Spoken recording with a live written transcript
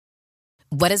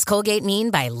What does Colgate mean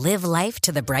by live life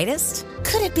to the brightest?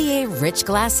 Could it be a rich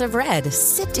glass of red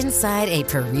sipped inside a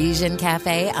Parisian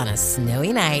cafe on a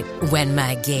snowy night when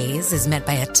my gaze is met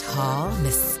by a tall,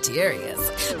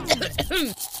 mysterious...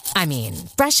 I mean,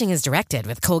 brushing is directed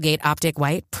with Colgate Optic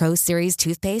White Pro Series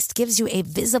toothpaste gives you a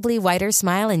visibly whiter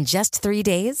smile in just 3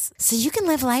 days, so you can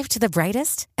live life to the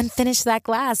brightest and finish that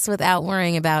glass without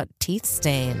worrying about teeth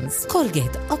stains.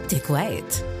 Colgate Optic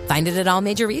White. Find it at all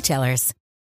major retailers.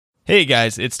 Hey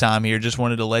guys, it's Tom here. Just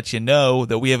wanted to let you know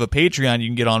that we have a Patreon you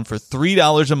can get on for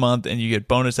 $3 a month and you get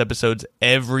bonus episodes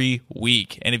every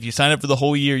week. And if you sign up for the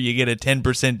whole year, you get a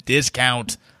 10%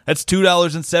 discount. That's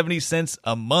 $2.70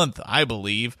 a month, I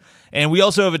believe. And we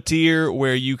also have a tier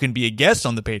where you can be a guest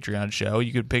on the Patreon show.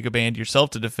 You could pick a band yourself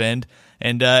to defend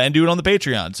and do it on the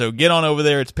Patreon. So get on over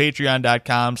there. It's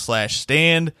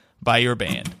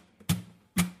patreon.com/standbyyourband.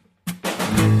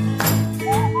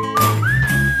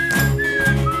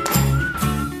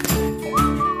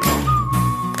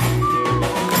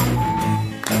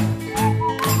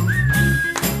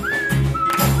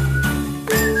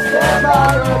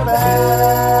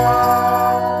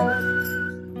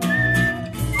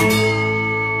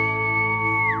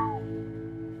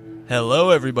 Hello,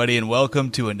 everybody, and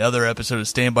welcome to another episode of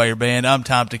Stand By Your Band. I'm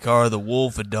Tom Takar, the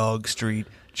Wolf of Dog Street,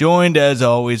 joined, as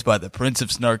always, by the Prince of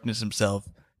Snarkness himself,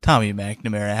 Tommy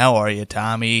McNamara. How are you,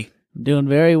 Tommy? I'm doing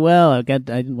very well. I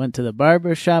went to the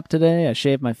barber shop today. I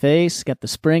shaved my face, got the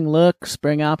spring look,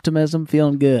 spring optimism,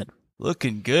 feeling good.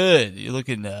 Looking good. You're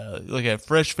looking like a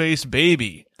fresh-faced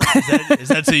baby. Is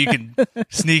that so you can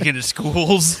sneak into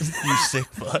schools? You sick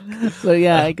fuck. So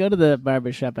yeah, I go to the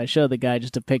barber shop. I show the guy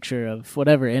just a picture of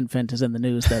whatever infant is in the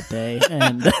news that day,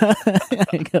 and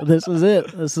I go, "This is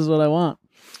it. This is what I want."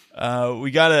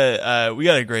 We got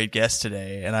a great guest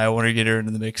today, and I want to get her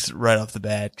into the mix right off the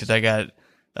bat because I got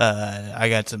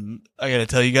to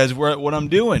tell you guys what I'm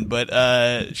doing, but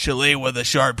Shalewa the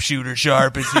Sharpshooter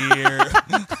Sharp is here,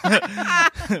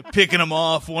 picking them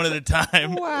off one at a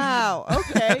time. Wow.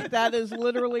 Okay, that is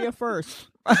literally a first.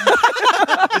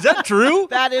 Is that true?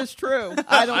 That is true.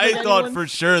 I thought for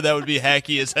sure that would be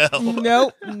hacky as hell.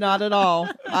 Nope, not at all.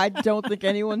 I don't think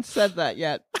anyone said that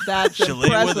yet. That's Shalewa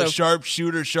impressive. the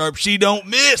Sharpshooter Sharp, she don't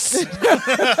miss.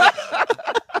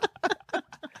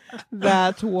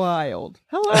 That's wild.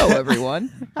 Hello,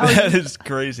 everyone. That is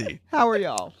crazy. How are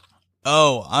y'all?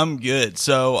 Oh, I'm good.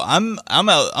 So I'm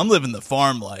living the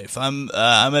farm life. I'm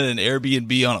at an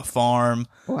Airbnb on a farm.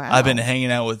 Wow. I've been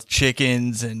hanging out with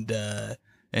chickens and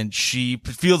sheep.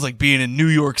 It feels like being in New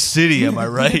York City, am I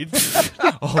right?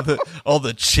 all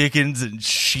the chickens and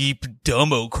sheep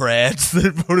dumbocrats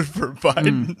that voted for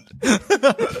Biden.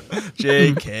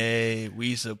 JK,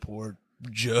 we support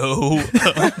Joe.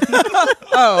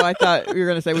 Oh, I thought you were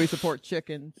going to say we support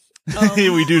chickens.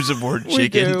 We do support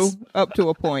chickens. We do, up to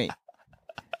a point.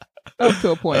 Up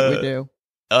to a point, we do.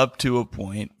 Up to a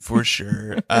point, for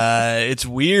sure. It's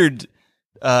weird.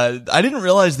 I didn't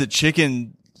realize that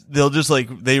they'll just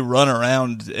they run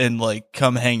around and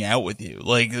come hang out with you.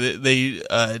 Like they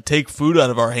take food out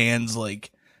of our hands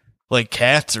like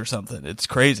cats or something. It's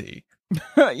crazy.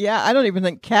 Yeah, I don't even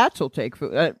think cats will take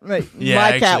food. My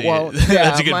cat won't. Yeah,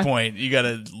 that's a good point. You got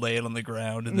to lay it on the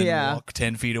ground and then walk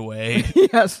 10 feet away.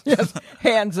 Yes,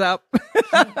 hands up.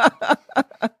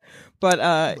 But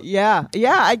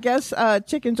I guess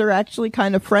chickens are actually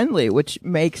kind of friendly, which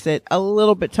makes it a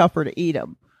little bit tougher to eat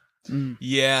them. Mm.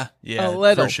 Yeah, a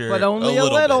little, for sure. But only a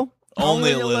little. Bit.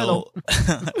 Only a little.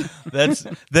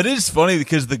 That is funny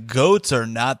because the goats are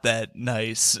not that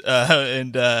nice,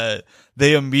 and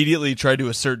they immediately try to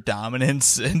assert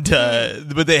dominance, and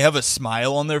but they have a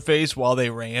smile on their face while they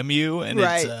ram you, and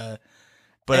right. it's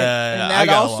and that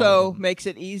also makes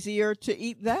it easier to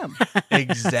eat them.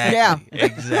 Exactly. Yeah.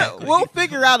 Exactly. We'll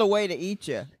figure out a way to eat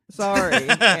you. Sorry,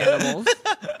 animals.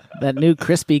 That new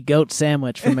crispy goat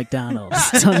sandwich from McDonald's.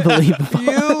 It's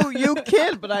unbelievable. You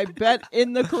kid, but I bet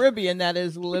in the Caribbean that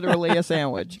is literally a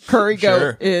sandwich. Curry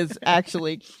goat is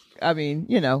actually, I mean,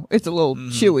 it's a little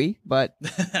chewy, but...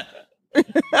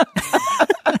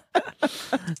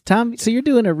 Tom, so you're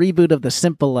doing a reboot of The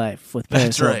Simple Life with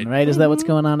Paris Hilton, right? Is that what's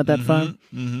going on at that farm?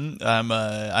 Mm-hmm.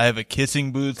 I have a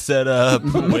kissing booth set up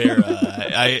where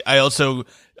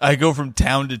I go from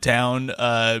town to town,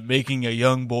 making a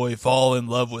young boy fall in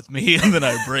love with me, and then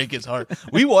I break his heart.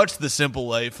 We watched The Simple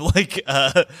Life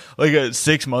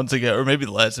 6 months ago, or maybe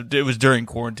less. It was during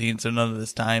quarantine, so none of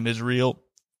this time is real.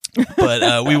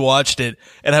 But we watched it,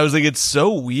 and I was like, it's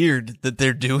so weird that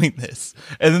they're doing this.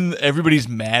 And then everybody's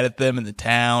mad at them in the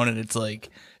town, and it's like,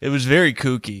 it was very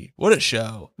kooky. What a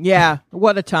show. Yeah,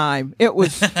 what a time. It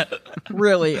was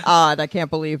really odd. I can't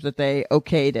believe that they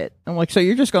okayed it. I'm like, so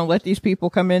you're just going to let these people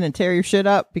come in and tear your shit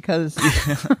up because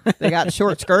they got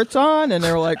short skirts on? And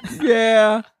they're like,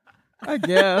 yeah, I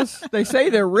guess. They say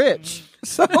they're rich.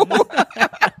 So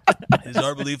It's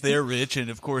our belief they're rich, and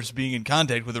of course, being in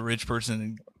contact with a rich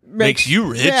person makes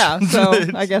you rich. Yeah, so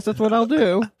I guess that's what I'll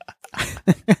do.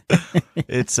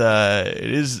 It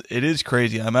is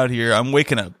crazy. I'm out here. I'm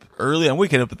waking up early. I'm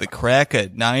waking up at the crack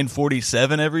at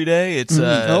 9:47 every day. It's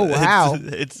oh wow.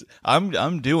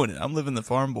 I'm doing it. I'm living the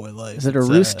farm boy life. Is it a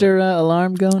rooster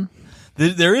alarm going?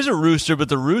 There is a rooster, but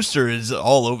the rooster is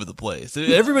all over the place.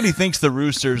 Everybody thinks the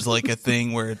rooster is like a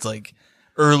thing where it's like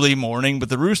early morning, but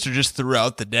the rooster just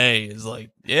throughout the day is like,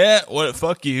 yeah, what,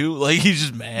 fuck you. Like, he's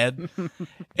just mad.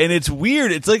 And it's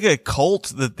weird. It's like a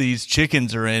cult that these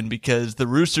chickens are in because the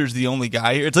rooster's the only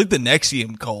guy here. It's like the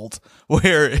NXIVM cult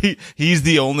where he's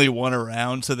the only one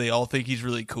around, so they all think he's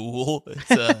really cool.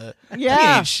 It's, he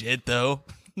ain't shit, though.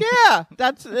 Yeah,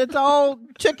 it's all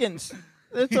chickens.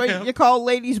 That's what you call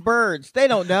ladies birds. They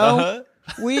don't know. Uh-huh.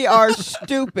 We are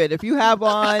stupid. If you have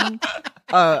on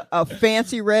a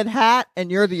fancy red hat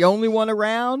and you're the only one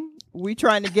around, we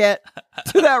trying to get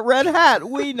to that red hat.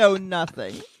 We know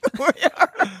nothing.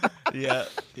 Yeah.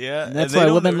 And that's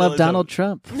why women love Donald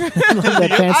Trump. Love that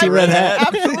fancy red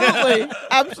hat.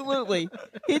 Absolutely.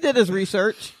 He did his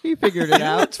research. He figured it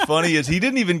out. What's funny is he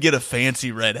didn't even get a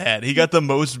fancy red hat. He got the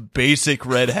most basic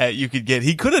red hat you could get.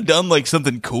 He could have done like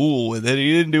something cool with it.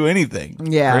 He didn't do anything.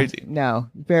 Yeah. Crazy. No,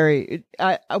 very.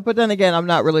 But then again, I'm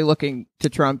not really looking to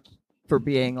Trump for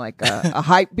being like a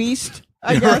hype beast.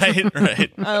 I guess.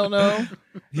 Right. I don't know.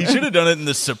 He should have done it in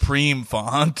the Supreme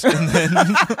font, and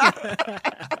then.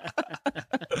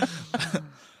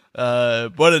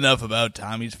 But enough about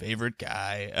Tommy's favorite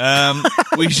guy.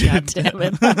 We should. Damn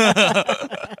it.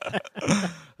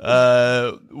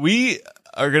 We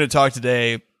are going to talk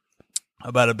today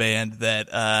about a band that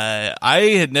I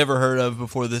had never heard of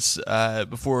before this.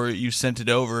 Before you sent it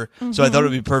over, so I thought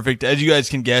it'd be perfect. As you guys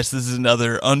can guess, this is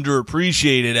another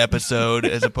underappreciated episode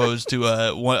as opposed to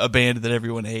a band that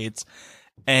everyone hates.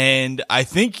 And I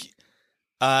think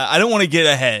I don't want to get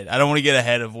ahead. I don't want to get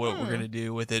ahead of what we're going to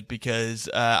do with it because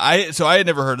I had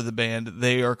never heard of the band.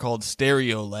 They are called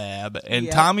Stereolab. And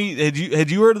Yep. Tommy, had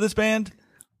you heard of this band?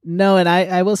 No, and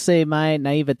I will say my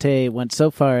naivete went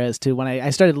so far as to when I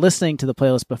started listening to the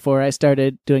playlist before I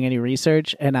started doing any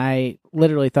research, and I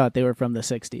literally thought they were from the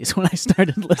 60s when I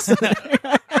started listening.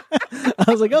 I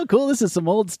was like, oh, cool, this is some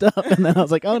old stuff. And then I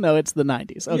was like, oh, no, it's the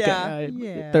 90s. Okay,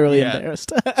 I'm thoroughly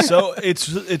embarrassed. So it's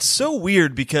so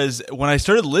weird because when I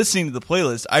started listening to the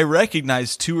playlist, I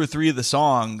recognized 2 or 3 of the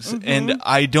songs, and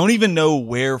I don't even know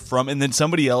where from. And then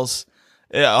somebody else...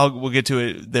 we'll get to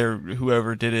it there,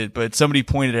 whoever did it, but somebody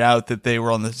pointed out that they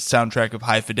were on the soundtrack of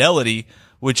High Fidelity,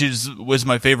 which was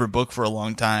my favorite book for a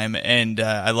long time, and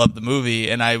I loved the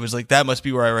movie, and I was like, that must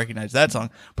be where I recognize that song.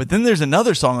 But then there's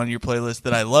another song on your playlist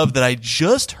that I love that I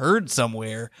just heard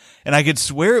somewhere, and I could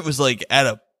swear it was like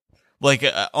at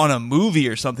on a movie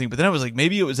or something, but then I was like,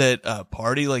 maybe it was at a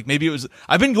party, like maybe it was,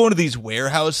 I've been going to these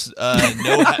warehouse,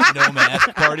 no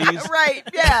mask parties. Right,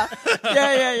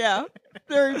 yeah.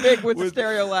 Very big with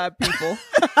Stereolab people.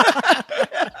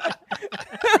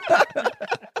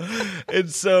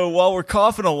 And so while we're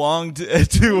coughing along to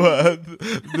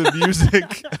the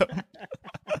music,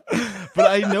 but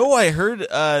I know I heard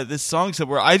this song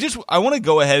somewhere. I want to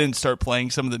go ahead and start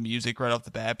playing some of the music right off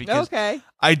the bat because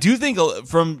I do think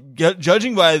from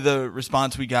judging by the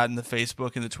response we got in the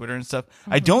Facebook and the Twitter and stuff,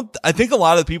 I think a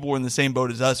lot of the people were in the same boat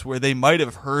as us where they might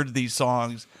have heard these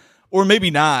songs or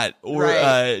maybe not, or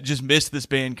just missed this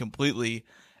band completely.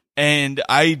 And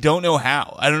I don't know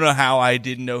how. I don't know how I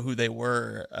didn't know who they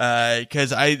were.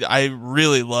 Cause I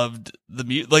really loved the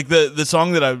music. Like the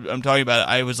song that I'm talking about,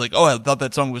 I was like, oh, I thought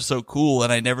that song was so cool.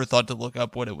 And I never thought to look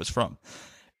up what it was from.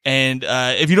 And,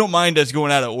 if you don't mind us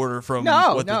going out of order from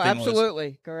what the thing absolutely.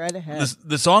 was. Go right ahead.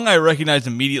 The song I recognized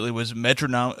immediately was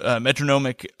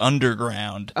Metronomic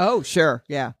Underground. Oh, sure.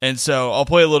 Yeah. And so I'll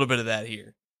play a little bit of that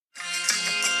here.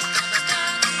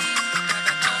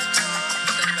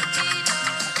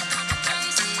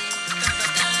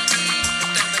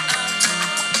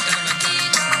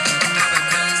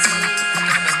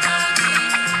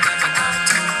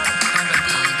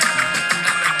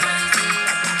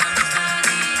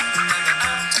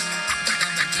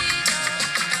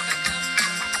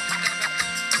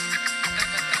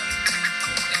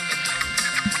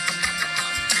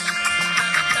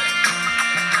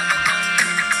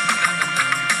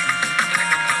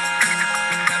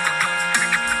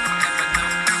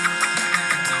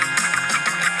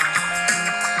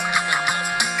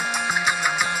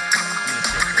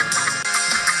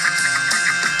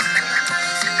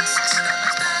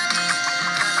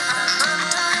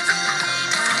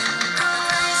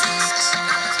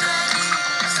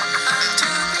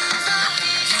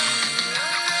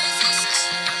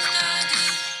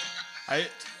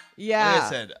 Yeah. Like I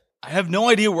said, I have no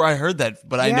idea where I heard that,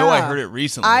 but I know I heard it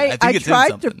recently. I think it's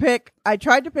tried in something. I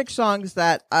tried to pick songs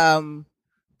that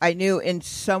I knew in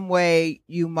some way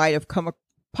you might have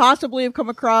possibly have come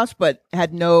across, but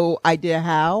had no idea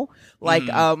how. Like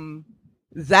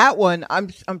that one,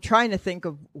 I'm trying to think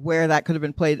of where that could have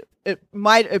been played.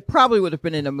 It probably would have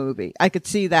been in a movie. I could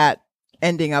see that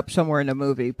ending up somewhere in a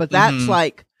movie, but that's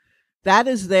like, that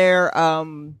is their,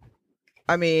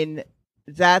 I mean,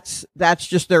 that's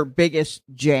just their biggest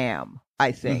jam,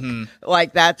 I think.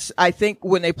 Like I think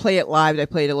when they play it live, they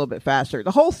play it a little bit faster.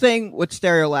 The whole thing with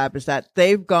Stereolab is that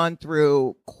they've gone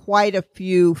through quite a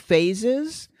few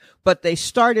phases, but they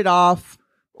started off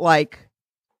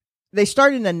they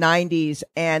started in the 90s.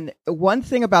 And one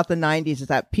thing about the 90s is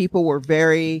that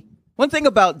one thing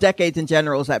about decades in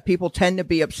general is that people tend to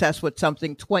be obsessed with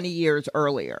something 20 years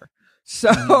earlier.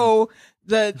 So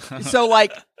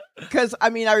because I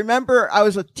remember I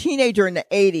was a teenager in the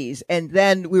 80s, and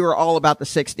then we were all about the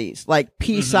 60s, like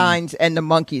Peace Signs and the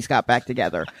Monkees got back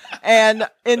together. And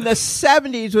in the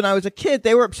 70s, when I was a kid,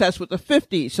 they were obsessed with the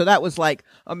 50s. So that was like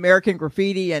American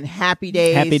Graffiti and Happy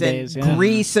Days,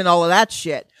 Grease and all of that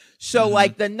shit. So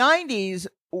like the 90s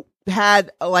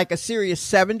had like a serious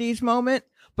 70s moment.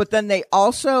 But then they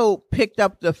also picked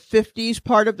up the 50s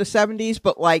part of the 70s,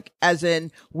 but like as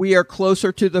in we are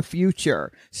closer to the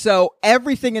future. So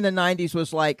everything in the 90s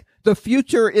was like the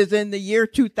future is in the year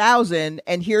 2000,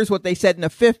 and here's what they said in the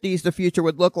 50s the future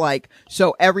would look like.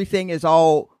 So everything is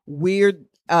all weird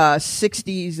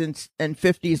 60s and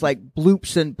 50s like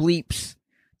bloops and bleeps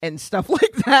and stuff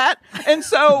like that. And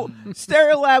so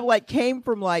Stereolab like came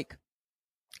from like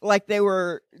they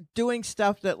were doing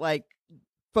stuff that like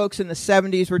folks in the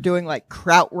 70s were doing, like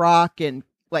krautrock and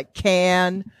like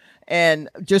Can and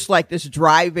just like this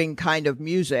driving kind of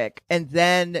music. And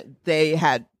then they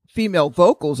had female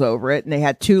vocals over it, and they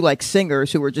had two like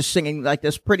singers who were just singing like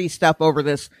this pretty stuff over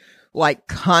this like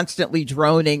constantly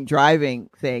droning driving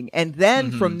thing. And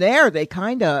then from there, they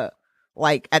kind of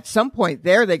like at some point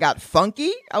there, they got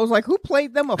funky. I was like, who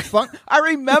played them a funk? I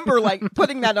remember like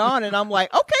putting that on, and I'm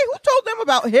like, okay, who told them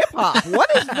about hip hop? What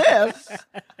is this?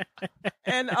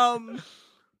 And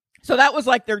so that was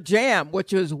like their jam,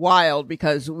 which was wild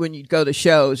because when you go to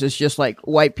shows, it's just like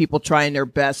white people trying their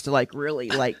best to like really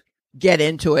like get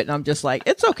into it. And I'm just like,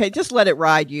 it's okay. Just let it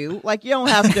ride you. Like you don't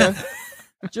have to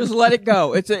just let it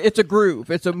go. It's a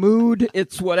groove. It's a mood.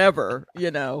 It's whatever,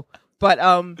 you know. But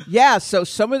yeah, so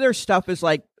some of their stuff is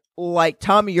like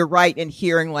Tommy, you're right in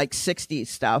hearing like 60s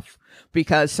stuff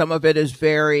because some of it is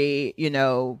very, you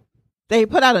know, they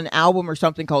put out an album or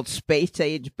something called Space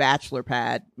Age Bachelor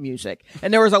Pad music.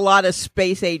 And there was a lot of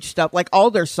space age stuff. Like all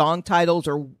their song titles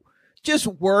are just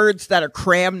words that are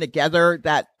crammed together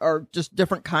that are just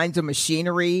different kinds of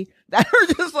machinery that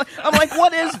are just like, I'm like,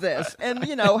 what is this? And,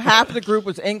 you know, half of the group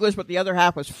was English, but the other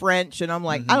half was French. And I'm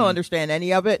like, I don't understand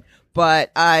any of it, but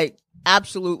I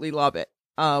absolutely love it.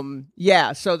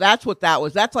 Yeah. So that's what that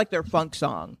was. That's like their funk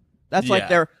song. That's like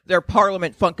their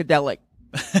Parliament Funkadelic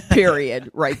period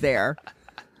right there.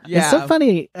 Yeah. It's so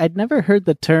funny. I'd never heard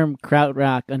the term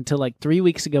krautrock until like 3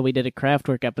 weeks ago. We did a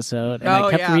Kraftwerk episode, and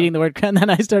I kept reading the word, and then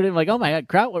I started like, oh my god,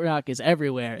 krautrock is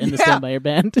everywhere in the Stand By Your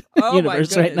Band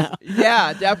universe right now.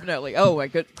 Yeah, definitely. Oh my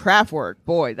good, Kraftwerk,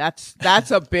 boy, that's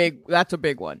a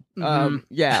big one.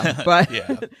 Yeah, but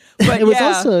but it was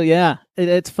also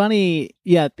it's funny,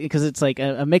 because it's like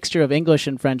a mixture of English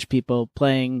and French people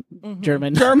playing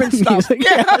German stuff. music.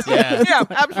 Yeah,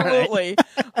 absolutely.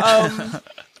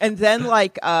 And then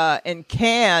like in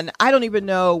Can, I don't even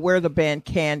know where the band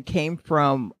Can came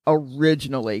from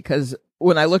originally, because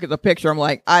when I look at the picture, I'm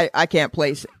like, I can't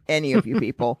place any of you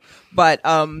people. But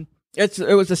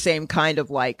it was the same kind of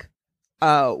like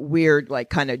weird, like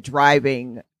kind of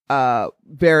driving,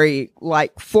 very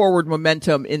like forward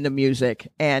momentum in the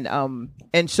music. And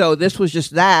so this was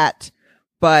just that,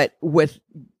 but with,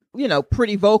 you know,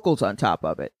 pretty vocals on top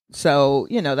of it. So,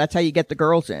 you know, that's how you get the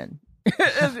girls in.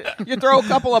 You throw a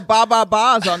couple of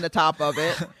ba-ba-bas on the top of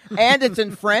it, and it's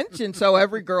in French, and so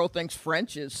every girl thinks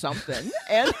French is something.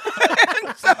 And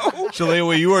so...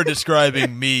 Shalewa, you are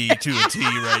describing me to a T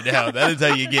right now. That is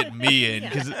how you get me in,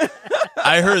 because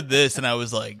I heard this, and I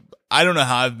was like, I don't know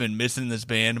how I've been missing this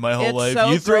band my whole life.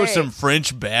 So you throw great. some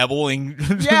French babbling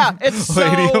it's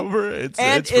lady so, over it's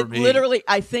it for me. Literally,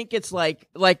 I think it's like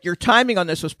your timing on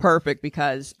this was perfect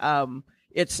because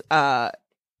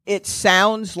it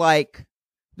sounds like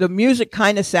the music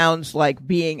kind of sounds like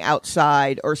being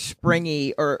outside or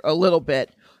springy or a little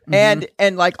bit. and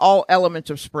like all elements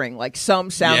of spring. Like some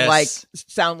sound Yes.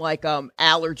 like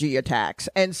allergy attacks,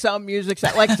 and some music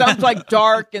sounds like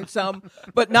dark, and some,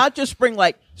 but not just spring.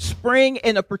 Like spring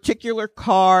in a particular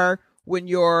car when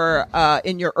you're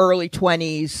in your early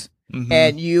 20s.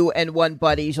 And you and one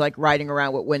buddy's like riding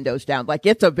around with windows down. Like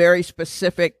it's a very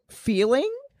specific feeling,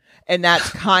 and that's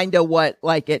kind of what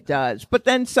like it does. But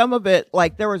then some of it,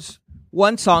 like there was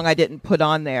one song I didn't put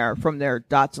on there from their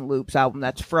Dots and Loops album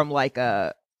that's from like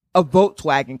a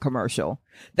Volkswagen commercial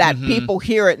that people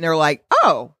hear it and they're like,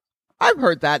 oh, I've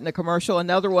heard that in the commercial.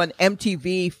 Another one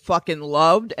MTV fucking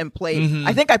loved and played.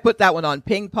 I think I put that one on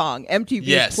Ping Pong.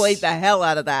 MTV played the hell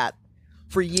out of that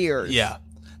for years. Yeah.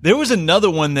 There was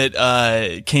another one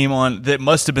that came on that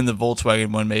must have been the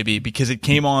Volkswagen one, maybe, because it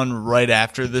came on right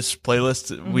after this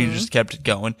playlist. We just kept it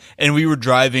going, and we were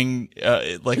driving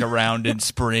like around in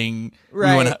spring.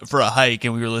 Right. We went for a hike,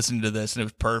 and we were listening to this, and it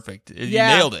was perfect. You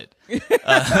Yeah. nailed it.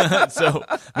 So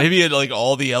maybe it, like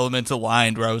all the elements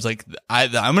aligned, where I was like,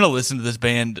 I'm going to listen to this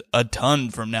band a ton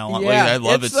from now on. Like, I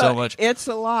love it so much. It's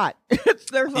a lot.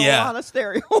 There's a lot of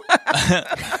stereo.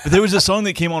 But there was a song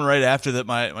that came on right after that.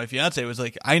 My fiance was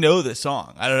like, I know this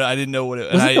song. I didn't know what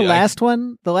it Was it the last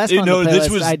one? The last one? No, on the this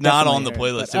playlist, was I not on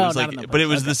definitely the heard, playlist. but- It was not on the like, but it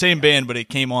was playlist. the same band, but it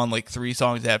came on like 3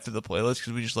 songs after the playlist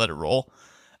because we just let it roll.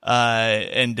 Yeah,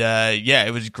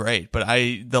 it was great. But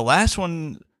the last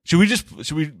one, should we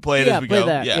play it Yeah, as we play go?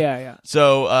 that. Yeah.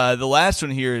 So the last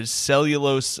one here is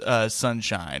Cellulose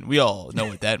Sunshine. We all know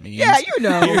what that means. Yeah, you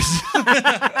know.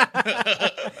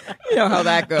 You know how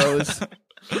that goes.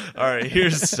 All right,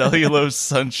 here's Cellulose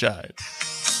Sunshine.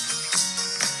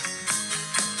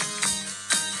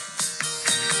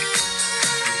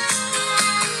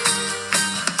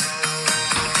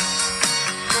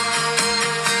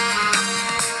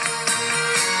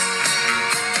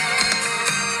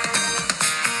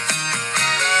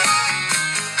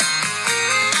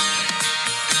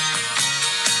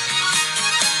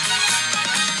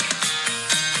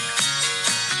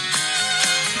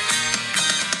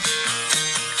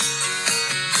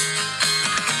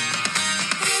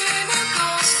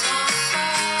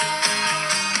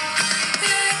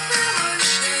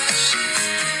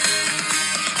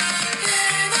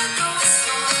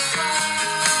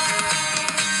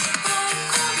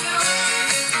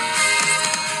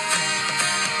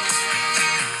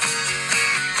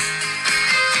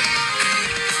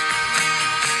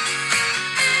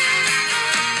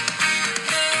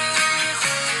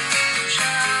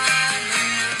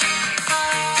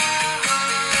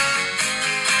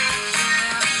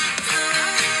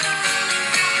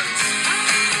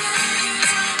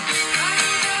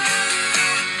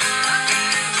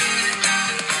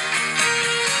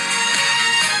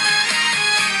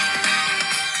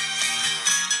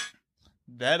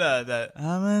 That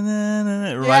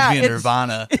it reminds me of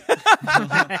Nirvana.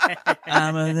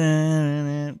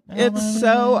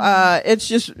 It's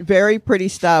just very pretty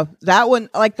stuff. That one,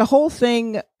 like the whole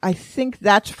thing, I think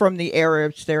that's from the era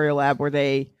of Stereolab where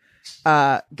they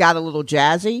got a little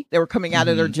jazzy. They were coming out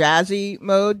of their jazzy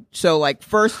mode. So like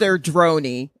first they're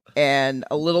droney and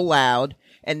a little loud,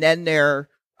 and then they're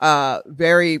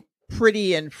very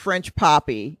pretty and French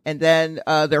poppy, and then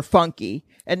they're funky.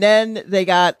 And then they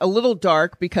got a little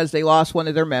dark because they lost one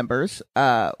of their members.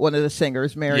 One of the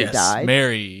singers, Mary, died.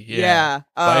 Mary,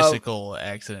 bicycle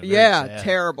accident.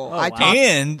 Terrible. wow.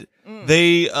 And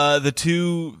they, the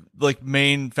two like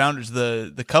main founders,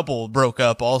 the couple broke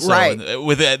up also. Right.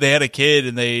 And they had a kid,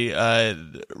 and they,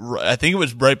 I think it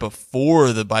was right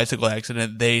before the bicycle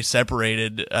accident, they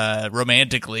separated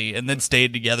romantically and then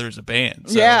stayed together as a band.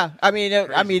 So. Yeah, I mean,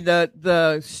 the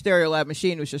Stereolab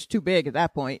machine was just too big at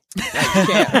that point. Like, you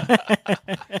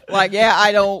can't. Like, yeah,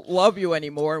 I don't love you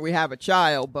anymore, and we have a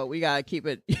child, but we gotta keep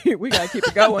it. We gotta keep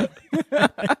it going.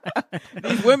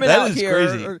 These women That out is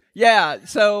here,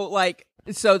 crazy.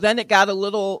 So then it got a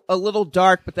little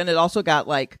dark, but then it also got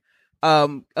like a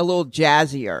little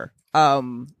jazzier.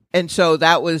 And so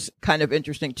that was kind of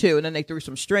interesting too. And then they threw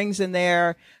some strings in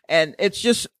there, and it's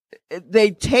just,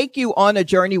 they take you on a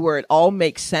journey where it all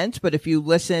makes sense. But if you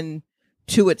listen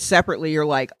to it separately, you're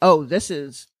like, oh, this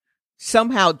is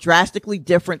somehow drastically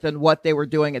different than what they were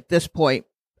doing at this point.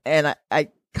 And I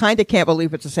kind of can't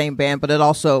believe it's the same band, but it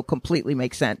also completely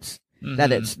makes sense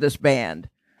that it's this band.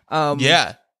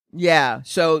 Yeah.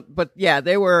 So, but yeah,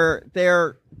 they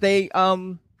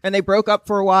broke up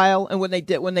for a while. And when they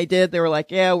did, they were like,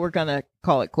 yeah, we're going to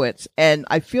call it quits. And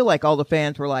I feel like all the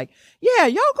fans were like, yeah,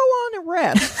 y'all go on and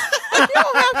rest. Like, you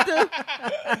don't have to,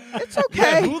 it's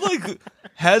okay. Yeah, who like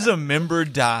has a member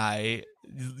die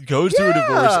goes through a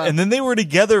divorce, Yeah. and then they were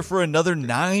together for another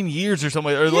 9 years or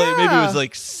something, or like maybe it was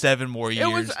like 7 more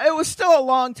years. It was still a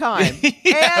long time.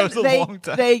 Yeah, and it was a long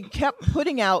time. They kept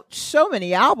putting out so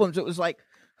many albums. It was like,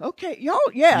 okay, y'all,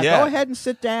 go ahead and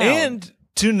sit down. And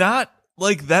to not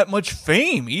like that much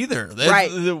fame either. That's Right.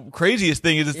 The craziest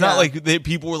thing is it's not like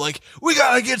people were like, we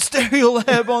gotta get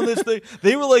Stereolab on this thing.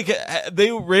 They were like,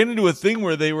 they ran into a thing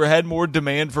where they had more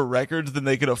demand for records than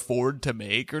they could afford to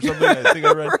make or something. I think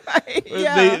I read. Right,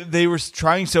 yeah. They were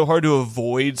trying so hard to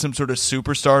avoid some sort of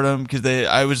superstardom because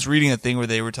I was reading a thing where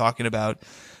they were talking about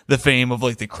the fame of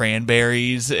like the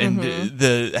Cranberries and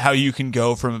the how you can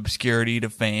go from obscurity to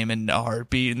fame in a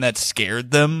heartbeat, and that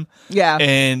scared them. Yeah.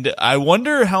 And I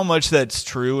wonder how much that's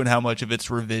true and how much of it's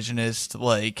revisionist,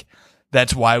 like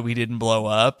that's why we didn't blow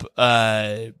up.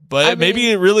 But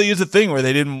maybe it really is a thing where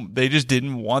they just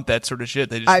didn't want that sort of shit.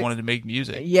 They just wanted to make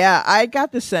music. Yeah, I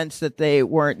got the sense that they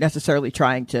weren't necessarily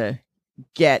trying to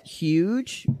get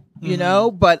huge, you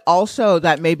know, but also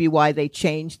that may be why they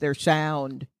changed their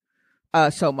sound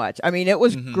so much. I mean, it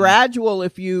was gradual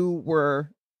if you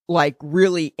were like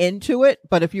really into it,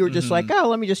 but if you were just like, oh,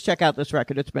 let me just check out this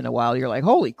record, it's been a while, you're like,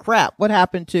 holy crap, what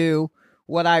happened to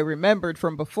what I remembered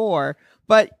from before?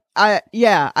 But I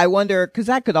wonder, because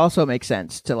that could also make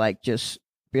sense to like just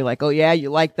be like, oh yeah, you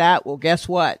like that? Well, guess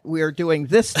what? We're doing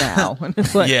this now. And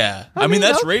it's like, yeah. I mean,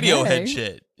 that's okay. Radiohead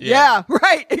shit. Yeah,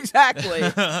 right, exactly.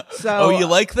 So, oh, you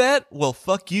like that? Well,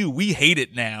 fuck you. We hate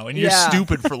it now, and you're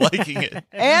stupid for liking it.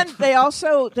 And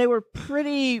they were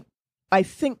pretty, I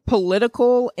think,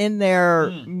 political in their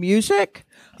music.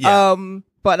 Yeah.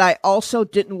 But I also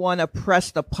didn't want to press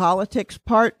the politics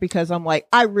part because I'm like,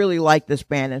 I really like this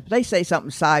band. And if they say something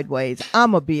sideways,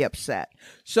 I'm going to be upset.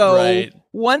 So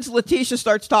once Letitia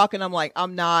starts talking, I'm like,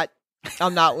 I'm not listening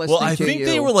to you. Well, I think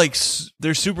they were like,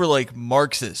 they're super like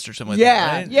Marxist or something like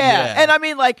that, right? Yeah. And I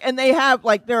mean, like, and they have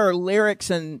like, there are lyrics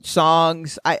and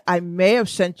songs. I may have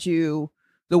sent you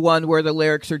the one where the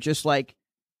lyrics are just like,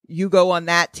 you go on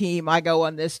that team, I go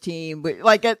on this team. But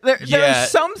like, there's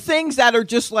some things that are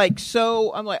just like,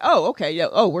 so I'm like, oh, okay. Yeah.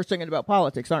 Oh, we're singing about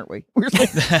politics, aren't we? We're singing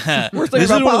This about is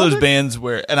one politics? of those bands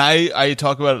where, and I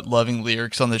talk about loving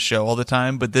lyrics on the show all the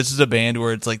time, but this is a band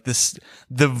where it's like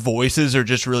the voices are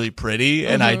just really pretty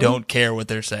and I don't care what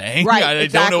they're saying. Right, I don't know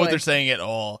exactly. what they're saying at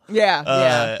all. Yeah.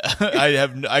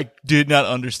 I did not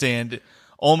understand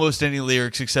almost any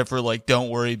lyrics except for like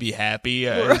 "Don't worry, be happy."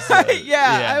 I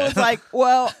was like,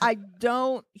 well, I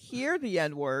don't hear the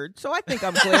N-word, so I think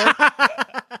I'm clear.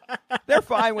 They're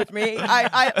fine with me.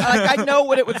 I know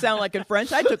what it would sound like in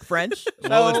French. I took French. So.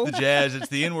 Well, it's the jazz. It's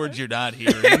the N-words you're not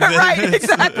hearing Right,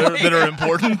 exactly. that are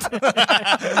important.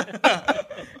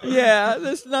 Yeah,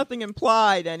 there's nothing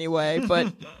implied anyway,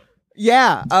 but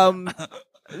yeah.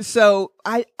 So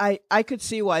I could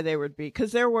see why they would be,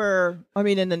 because there were, I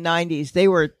mean, in the 90s, they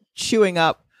were chewing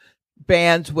up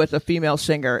bands with a female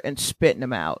singer and spitting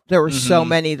them out. There were so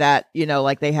many that, you know,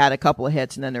 like they had a couple of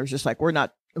hits and then there was just like,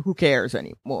 who cares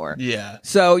anymore? Yeah.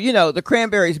 So, you know, the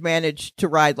Cranberries managed to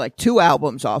ride like 2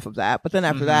 albums off of that, but then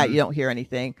after that, you don't hear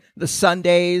anything. The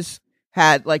Sundays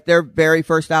had like their very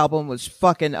first album was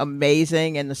fucking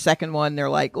amazing, and the second one they're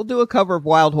like, we'll do a cover of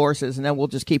Wild Horses and then we'll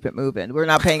just keep it moving. We're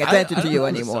not paying attention to you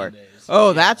anymore.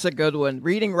 Oh, that's a good one.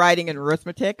 Reading, Writing, and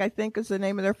Arithmetic, I think, is the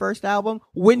name of their first album.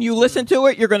 When you listen to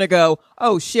it, you're gonna go,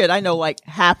 oh shit, I know like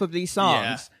half of these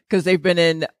songs because they've been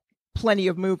in plenty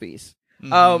of movies.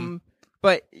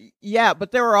 But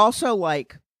there were also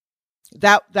like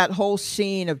that whole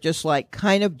scene of just like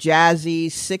kind of jazzy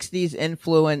 60s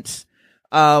influence.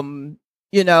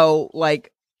 You know,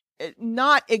 like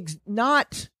not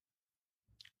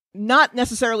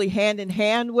necessarily hand in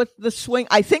hand with the swing.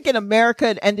 I think in America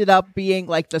it ended up being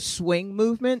like the swing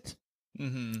movement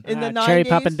in the 90s. Cherry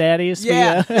Poppin' Daddies.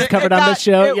 Yeah, we covered on this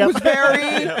show. It was very.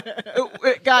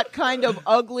 It got kind of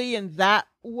ugly in that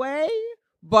way,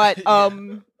 but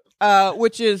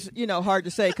which is, you know, hard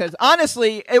to say because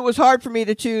honestly, it was hard for me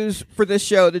to choose for this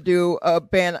show to do a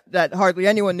band that hardly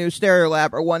anyone knew,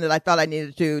 Stereolab, or one that I thought I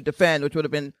needed to defend, which would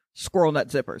have been Squirrel Nut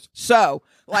Zippers. So,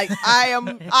 like, I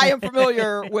am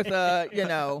familiar with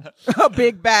a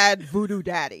big bad voodoo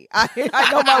daddy. I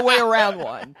know my way around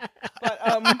one,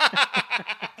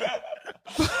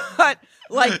 but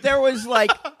like there was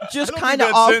like just kind of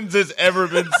that sentence has ever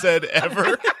been said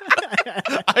ever.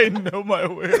 I know my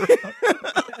way around.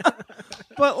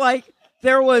 But like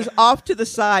there was off to the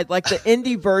side, like the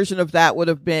indie version of that would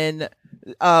have been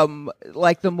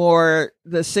like the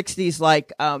 60s,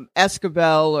 like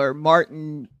Esquivel or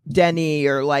Martin Denny,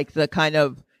 or like the kind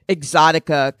of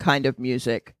exotica kind of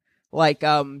music, like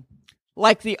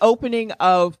the opening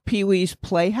of Pee-wee's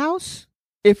Playhouse.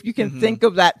 if you can think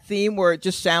of that theme where it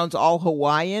just sounds all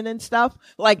Hawaiian and stuff,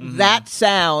 like that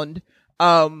sound,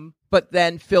 but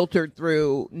then filtered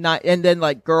through, and then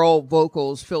like girl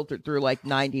vocals filtered through like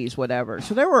 90s, whatever.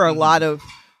 So there were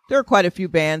there are quite a few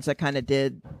bands that kind of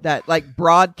did that. Like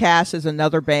Broadcast is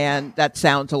another band that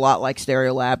sounds a lot like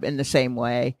Stereolab in the same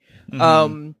way.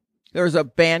 There was a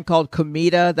band called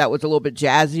Comida that was a little bit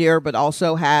jazzier, but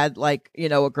also had like,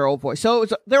 a girl voice. So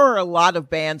there were a lot of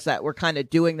bands that were kind of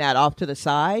doing that off to the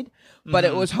side, but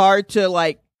it was hard to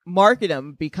like market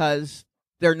them because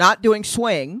they're not doing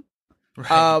swing.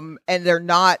 Right. And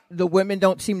the women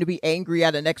don't seem to be angry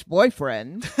at an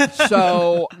ex-boyfriend.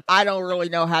 So I don't really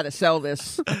know how to sell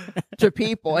this to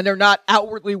people. And they're not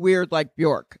outwardly weird like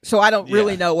Bjork. So I don't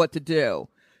really know what to do.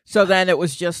 So then it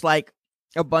was just like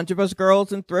a bunch of us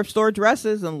girls in thrift store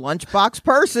dresses and lunchbox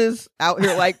purses out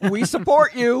here like, we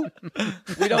support you.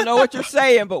 We don't know what you're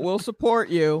saying, but we'll support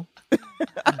you.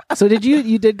 So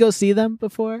you did go see them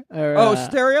before? Or,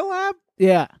 Stereolab?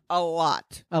 Yeah. A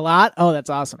lot. A lot? Oh, that's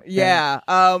awesome. Yeah.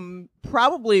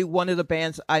 Probably one of the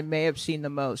bands I may have seen the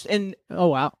most. Oh,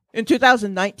 wow. In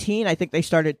 2019, I think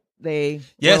they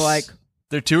were like,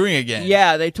 they're touring again.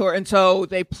 yeah, they toured. And so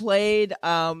they played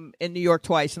in New York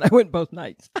twice, and I went both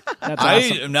nights. That's I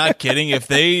awesome. am not kidding. If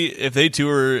they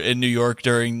tour in New York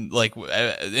during like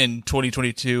in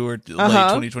 2022 or late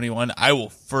 2021, I will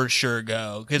for sure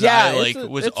go because I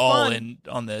was all fun. in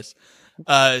on this.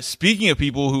 Speaking of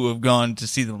people who have gone to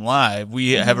see them live,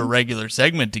 we have a regular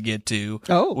segment to get to,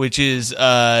 which is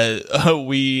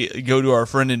we go to our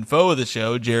friend and foe of the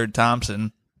show, Jared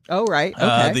Thompson. Oh, right.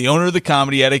 Okay. The owner of the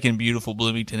Comedy Attic in beautiful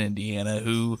Bloomington, Indiana,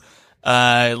 who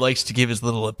likes to give his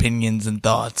little opinions and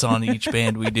thoughts on each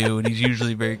band we do, and he's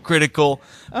usually very critical.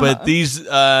 But these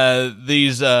bands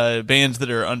that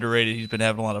are underrated, he's been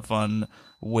having a lot of fun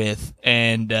with,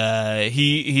 and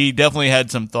he definitely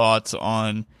had some thoughts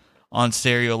on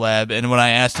Stereolab. And when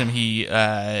I asked him, he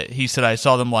said I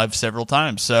saw them live several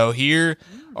times. So here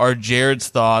are Jared's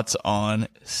thoughts on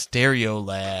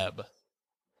Stereolab.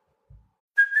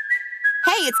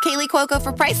 Hey, it's Kaylee Cuoco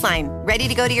for Priceline. Ready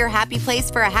to go to your happy place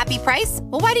for a happy price?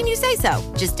 Well, why didn't you say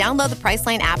so? Just download the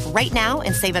Priceline app right now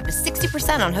and save up to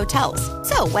 60% on hotels.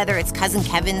 So whether it's Cousin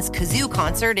Kevin's Kazoo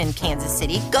Concert in Kansas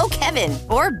City, go Kevin,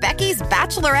 or Becky's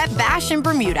Bachelorette Bash in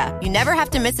Bermuda, you never have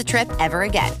to miss a trip ever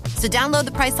again. So download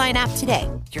the Priceline app today.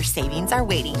 Your savings are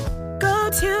waiting. Go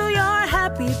to your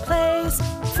happy place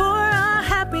for a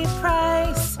happy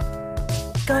price.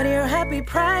 Go to your happy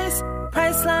price,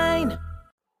 Priceline.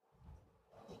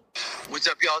 What's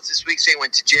up, y'all? It's this week's Say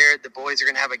Went to Jared. The boys are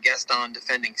going to have a guest on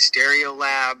defending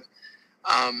Stereolab.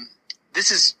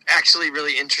 This is actually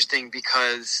really interesting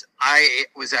because I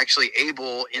was actually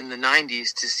able in the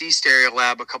 90s to see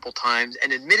Stereolab a couple times.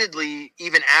 And admittedly,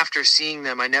 even after seeing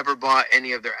them, I never bought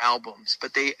any of their albums.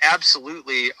 But they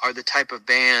absolutely are the type of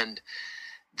band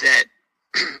that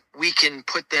we can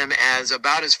put them as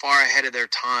about as far ahead of their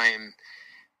time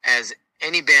as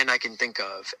any band I can think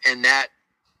of. And that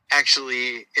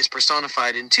actually is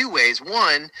personified in two ways.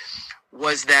 One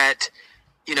was that,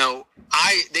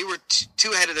 they were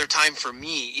too ahead of their time for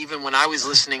me, even when I was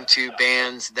listening to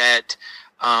bands that,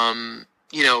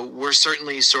 were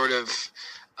certainly sort of,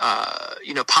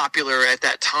 popular at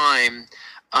that time.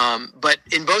 But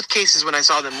in both cases, when I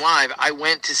saw them live, I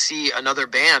went to see another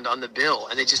band on the bill,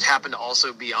 and they just happened to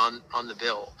also be on the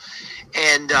bill.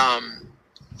 And,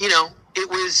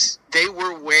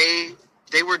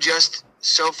 they were just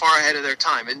so far ahead of their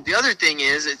time. And the other thing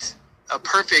is, it's a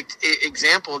perfect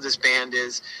example of this band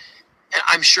is,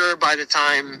 I'm sure by the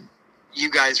time you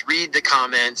guys read the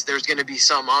comments, there's going to be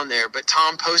some on there, but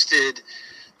Tom posted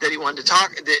that he wanted to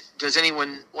talk, that does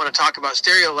anyone want to talk about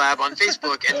Stereolab on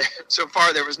Facebook? And so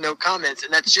far there was no comments,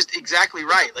 and that's just exactly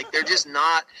right. Like, they're just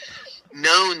not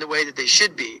known the way that they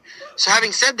should be. So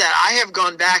having said that, I have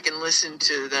gone back and listened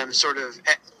to them sort of,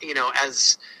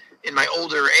 as in my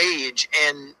older age,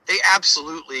 and they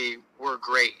absolutely were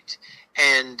great.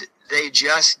 And they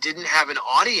just didn't have an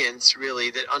audience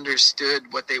really that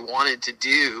understood what they wanted to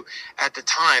do at the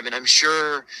time. And I'm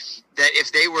sure that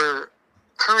if they were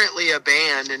currently a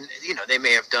band, and they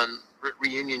may have done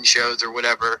reunion shows or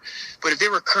whatever, but if they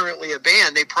were currently a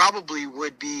band, they probably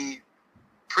would be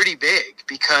pretty big,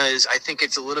 because I think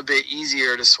it's a little bit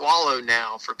easier to swallow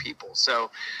now for people. So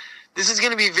this is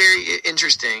going to be very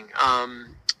interesting.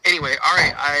 Anyway, all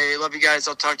right. I love you guys.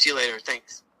 I'll talk to you later.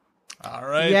 Thanks. All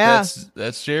right. Yeah.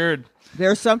 That's Jared.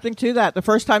 There's something to that. The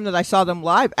first time that I saw them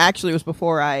live actually was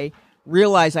before I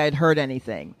realized I had heard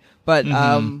anything. But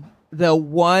the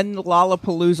one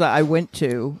Lollapalooza I went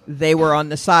to, they were on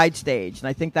the side stage. And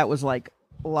I think that was like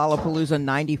Lollapalooza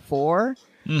 94.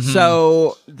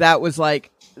 So that was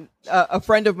like a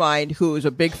friend of mine who was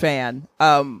a big fan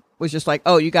was just like,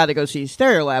 oh, you got to go see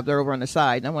Stereolab. They're over on the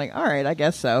side. And I'm like, all right, I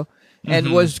guess so.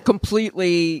 And was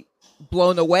completely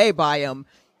blown away by him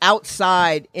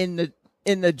outside in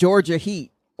the Georgia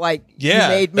heat. Like, Yeah,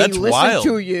 you made me that's listen wild.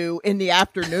 to you in the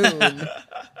afternoon.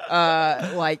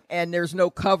 And there's no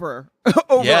cover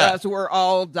over Yeah. us. We're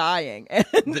all dying.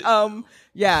 And,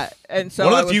 and so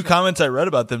One I of the was few comments I read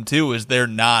about them too is they're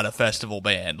not a festival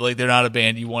band. Like they're not a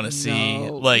band you want to see.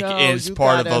 No, Like no, as you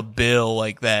part of gotta- a bill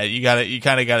like that. You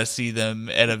kind of gotta see them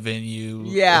at a venue.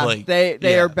 Yeah, like, they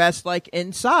yeah. are best like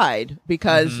inside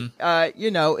because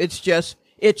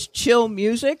it's chill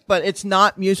music, but it's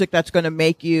not music that's going to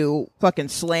make you fucking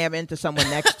slam into someone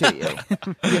next to you.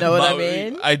 You know what I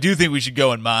mean? I do think we should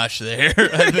go and mosh there.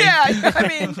 I think. Yeah, I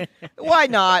mean, why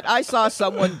not? I saw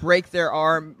someone break their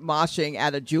arm moshing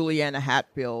at a Juliana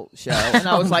Hatfield show, and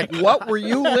I was like, "What were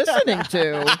you listening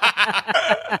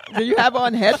to? Do you have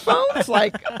on headphones?"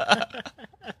 Like,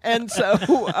 and so,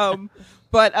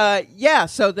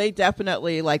 so they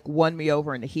definitely like won me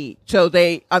over in the heat. So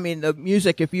the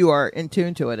music, if you are in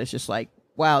tune to it, it's just like,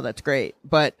 wow, that's great.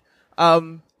 But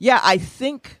I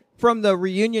think from the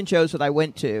reunion shows that I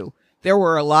went to, there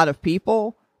were a lot of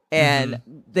people and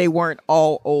they weren't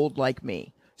all old like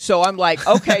me. So I'm like,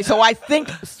 okay, so I think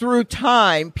through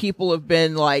time, people have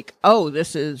been like, oh,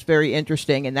 this is very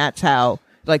interesting. And that's how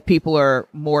like people are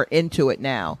more into it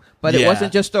now. But it Yeah.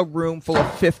 wasn't just a room full of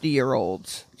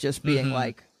 50-year-olds just being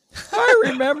like, I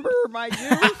remember my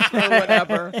youth or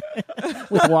whatever.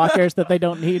 with walkers that they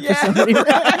don't need for some Yeah, reason.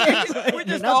 right. We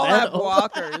just not all that have old.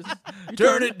 walkers.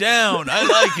 Turn it down. I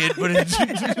like it, but it's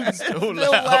so Still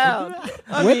loud.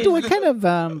 loud. What kind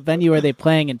of venue are they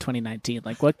playing in 2019?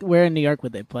 Like, where in New York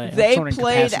would they play? I'm They just wondering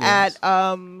played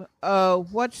capacity-wise. at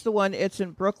what's the one? It's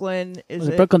in Brooklyn. Was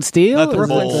it Brooklyn Steel? Not the Or was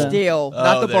it Brooklyn Bowl. Steel, Oh,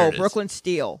 not the there Bowl. it is. Brooklyn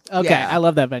Steel. Okay, Yeah. I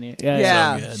love that venue. Yeah,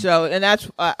 Yeah, So good. so and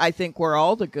that's I think where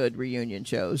all the good reunion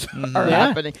shows are Yeah.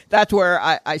 happening. That's where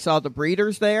I saw the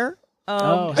Breeders there.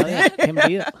 Oh, hell yeah. Came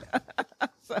to you.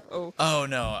 Oh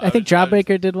no. I think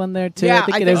Jawbreaker did one there too. Yeah,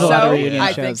 I think there's a lot of so. reunion I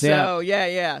shows. think so.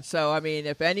 Yeah. So I mean,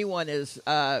 if anyone is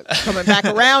coming back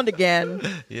around again,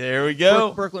 There we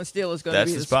go. Brooklyn Steel is going to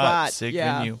That's be the spot. Sick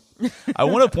yeah. venue. I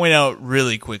want to point out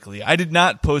really quickly. I did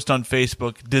not post on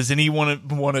Facebook. Does anyone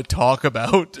want to talk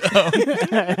about Sad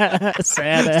ass.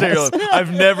 Stereolab?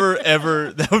 I've never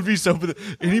ever. That would be so.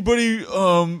 Anybody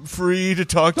free to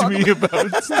talk to me about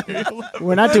Stereolab?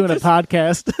 We're not doing a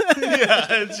podcast. Yeah,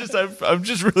 it's just I'm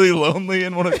just really lonely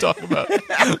and want to talk about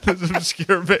this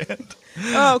obscure band.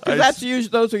 Oh, because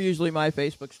those are usually my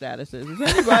Facebook statuses.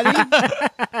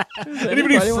 Is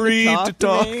Anybody wanna free to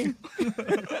talk? me?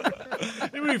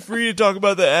 Anybody free to talk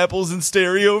about the apples in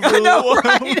stereo for a little know, while?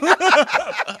 right?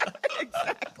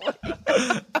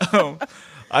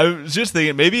 I was just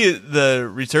thinking maybe the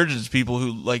Resurgence people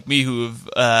who like me who have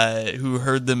who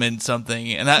heard them in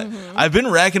something, and I've been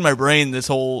racking my brain this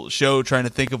whole show trying to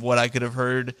think of what I could have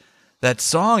heard that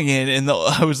song in, and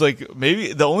I was like,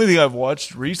 maybe the only thing I've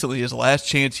watched recently is Last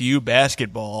Chance U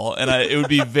basketball, and it would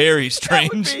be very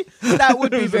strange. That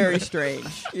would be very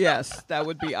strange. Yes, that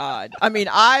would be odd. I mean,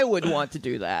 I would want to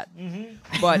do that,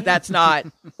 but that's not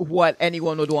what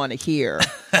anyone would want to hear.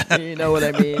 You know what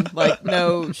I mean? Like,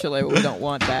 no, Shalewa, we don't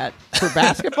want that. For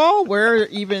basketball, so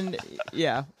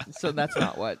that's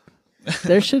not what.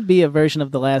 There should be a version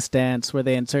of The Last Dance where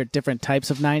they insert different types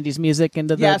of 90s music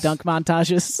into the Yes. dunk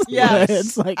montages. Yes,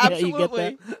 It's like, absolutely. you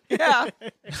get that. Yeah,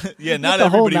 Yeah, not the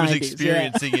whole everybody was 90s,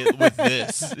 experiencing it with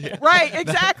this. Yeah. right,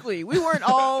 exactly. We weren't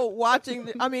all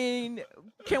watching. I mean,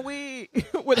 can we,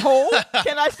 with Hole?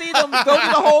 Can I see them go to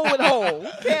the hole with Hole?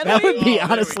 Can That we? would be Oh, there we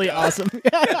honestly go. awesome.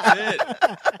 That's it.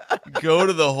 Go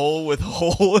to the hole with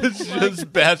Hole. It's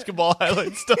just basketball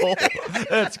highlights to Hole.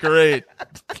 That's great.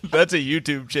 That's a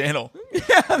YouTube channel.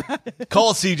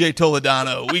 Call CJ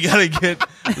Toledano. We gotta get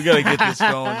this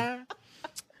going.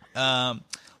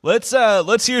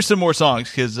 Let's hear some more songs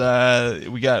because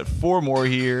we got 4 more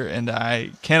here, and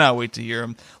I cannot wait to hear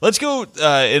them. Let's go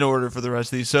in order for the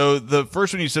rest of these. So the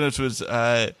first one you sent us was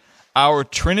our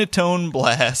Trinitone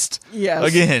Blast. Yes.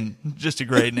 Again, just a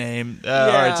great name. All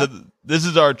right, so this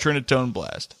is our Trinitone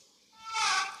Blast.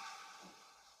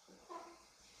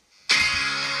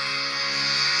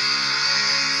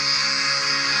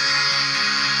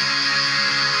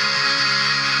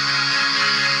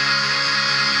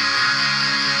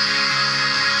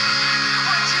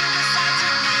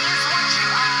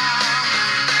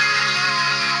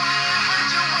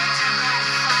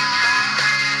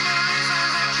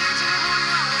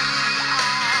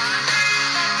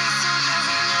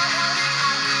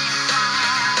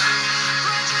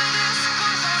 Thank you.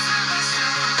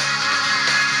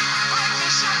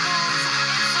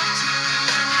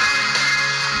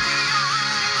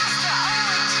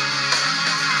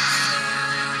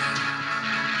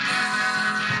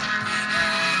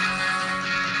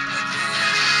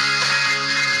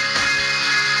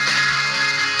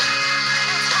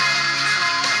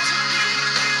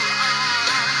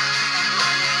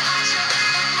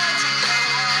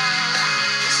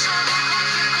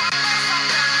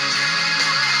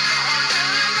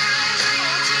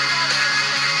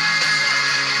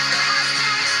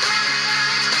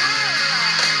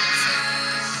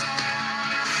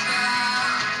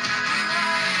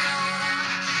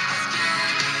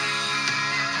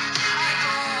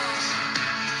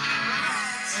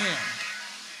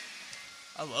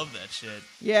 love that shit.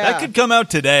 Yeah. That could come out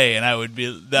today, and would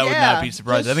not be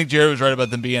surprised. I think Jared was right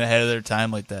about them being ahead of their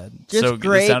time like that. Just so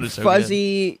great, it sounded so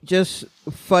fuzzy, just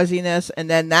fuzziness. And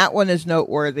then that one is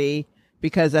noteworthy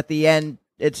because at the end,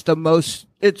 it's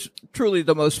truly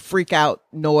the most freak out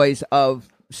noise of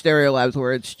Stereolabs,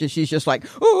 where she's just like,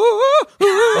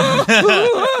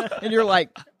 and you're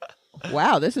like,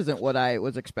 wow, this isn't what I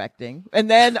was expecting. And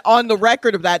then on the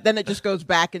record of that, then it just goes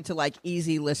back into like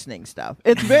easy listening stuff.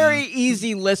 It's very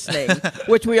easy listening,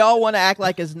 which we all want to act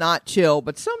like is not chill,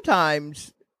 but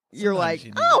sometimes you're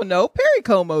like, oh no, Perry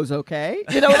Como's okay.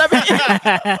 You know what I mean?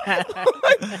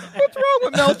 What's wrong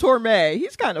with Mel Torme?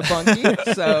 He's kind of funky.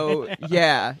 So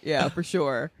yeah, for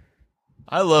sure.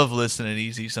 I love listening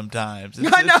easy sometimes.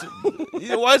 I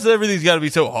know. Why is everything's got to be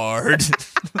so hard?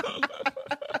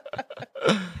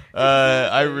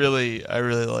 I really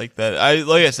like that.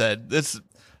 Like I said, this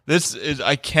is,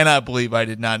 I cannot believe I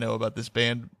did not know about this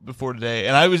band before today.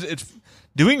 And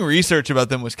doing research about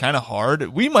them was kind of hard.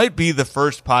 We might be the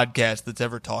first podcast that's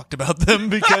ever talked about them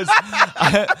because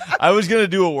I was going to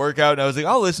do a workout and I was like,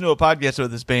 I'll listen to a podcast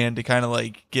about this band to kind of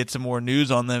like get some more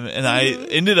news on them. And I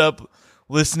ended up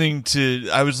listening to,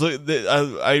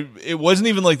 it wasn't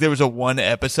even like there was a one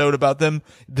episode about them.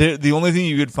 The only thing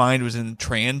you could find was in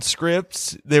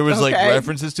transcripts. There was like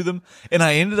references to them. And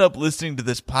I ended up listening to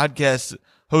this podcast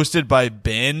hosted by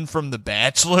Ben from The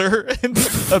Bachelor. And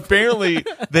apparently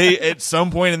they, at some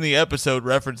point in the episode,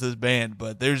 referenced this band,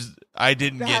 but I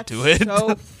didn't get to it.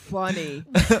 So funny.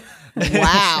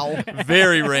 Wow.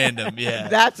 Very random. Yeah.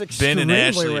 That's extremely Ben and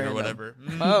Ashley random. or whatever.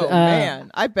 Oh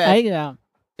man. I bet.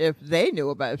 If they knew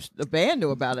about it, if the band knew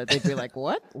about it, they'd be like,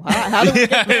 what? How did we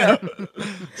get there?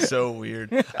 So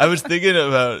weird. I was thinking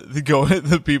about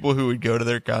the people who would go to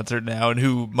their concert now and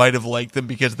who might have liked them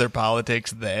because of their politics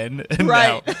then and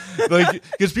right. now. Like,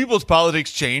 because people's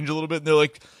politics change a little bit and they're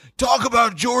like, talk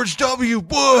about George W.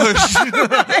 Bush.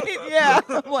 Right? Yeah.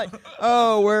 I'm like,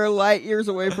 oh, we're light years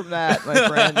away from that, my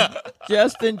friend.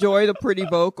 Just enjoy the pretty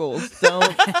vocals.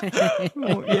 Don't.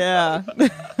 Yeah.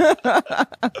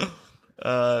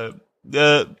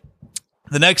 The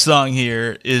next song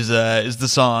here is the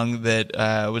song that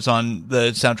was on the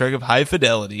soundtrack of High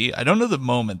Fidelity. I don't know the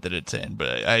moment that it's in,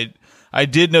 but I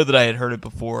did know that I had heard it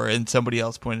before, and somebody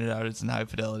else pointed out it's in High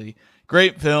Fidelity.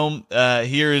 Great film.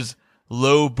 Here is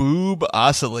Low Boob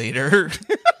Oscillator.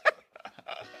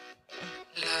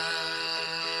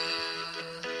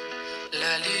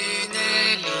 La lune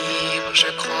est libre,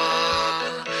 je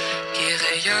crois, qui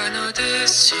rayonne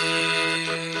au-dessus.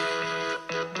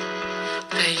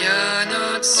 Rayonne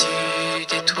au-dessus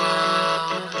des toits.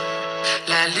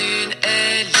 La lune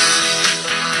est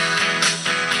libre,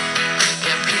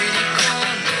 bien plus libre qu'on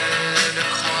ne le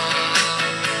croit.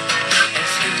 Elle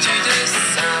fluctue de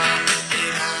ça et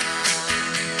là.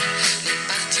 Les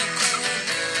parties qu'on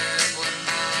ne voit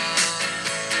pas,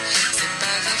 c'est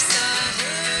pas grave, ça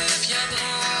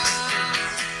reviendra.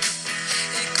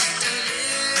 Et quand elle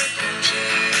est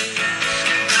plongée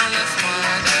dans la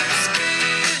froide obscurité,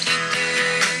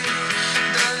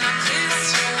 donne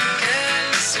l'impression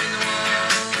qu'elle se noie.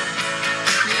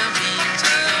 Bien vite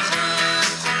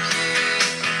reprend pied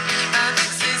avec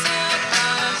ses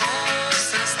apparences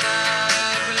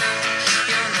instables.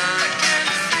 Y en a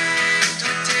qu'elle fait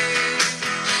douter,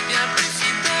 bien plus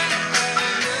fidèle qu'on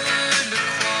ne le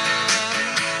croit.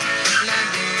 La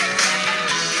lune est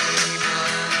libre.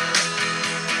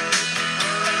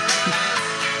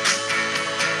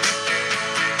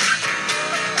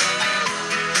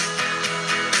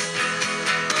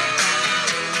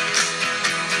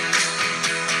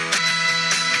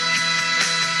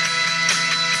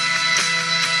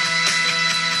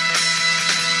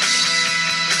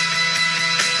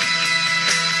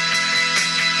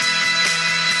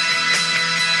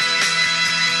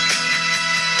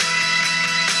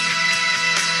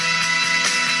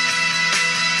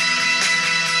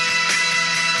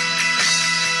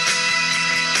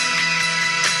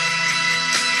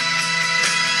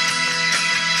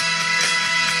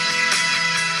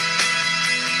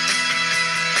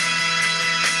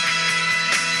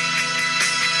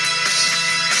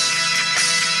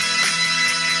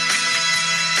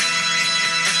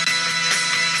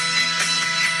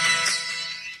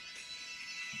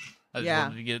 I just Yeah.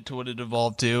 wanted to get to what it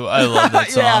evolved to. I love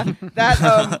that song. Yeah,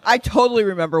 that I totally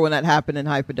remember when that happened in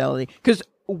High Fidelity, because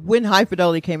when High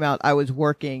Fidelity came out, I was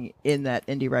working in that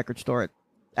indie record store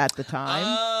at the time.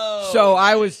 Oh, So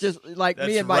I was just like, That's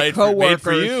me and my right for- made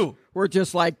for coworkers you. were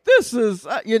just like, this is,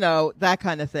 that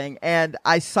kind of thing. And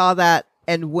I saw that.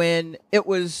 And when it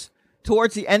was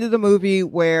towards the end of the movie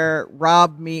where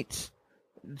Rob meets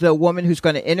the woman who's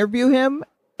going to interview him,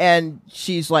 and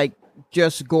she's like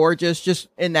just gorgeous, just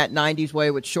in that 90s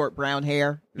way with short brown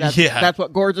hair. Yeah. That's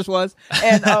what gorgeous was.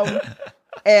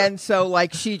 And so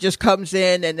like she just comes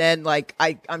in, and then like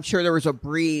I'm sure there was a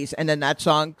breeze, and then that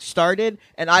song started,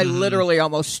 and I literally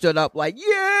almost stood up like, yeah.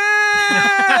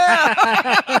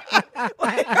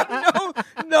 Like,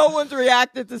 no one's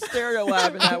reacted to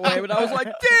Stereolab in that way, but I was like,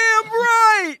 damn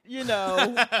right, you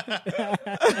know.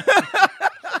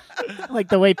 Like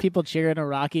the way people cheer in a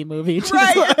Rocky movie. Just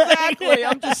Right, like- exactly.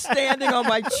 I'm just standing on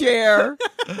my chair,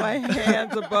 my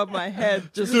hands above my head,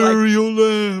 just like,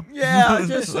 Stereolab. yeah,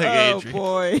 just, Like oh Adrian.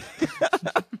 boy.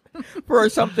 For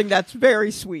something that's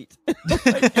very sweet.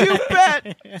 Like, you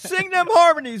bet. Sing them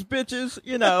harmonies, bitches.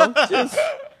 You know, just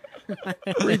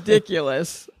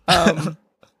ridiculous.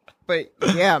 But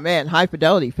yeah, man, High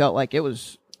Fidelity felt like it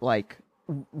was like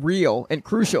real and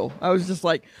crucial. I was just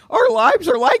like, our lives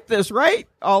are like this, right?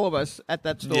 All of us at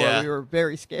that store, Yeah. we were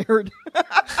very scared.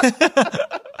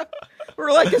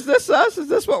 We're like, is this us? Is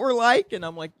this what we're like? And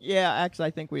I'm like, yeah, actually,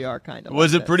 I think we are kind of.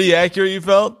 Was like it pretty accurate, you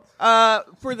felt?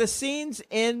 for the scenes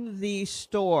in the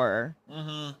store,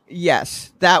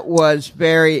 yes, that was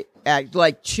very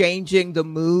like changing the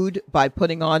mood by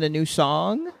putting on a new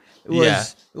song was Yeah.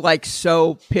 like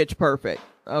so pitch perfect.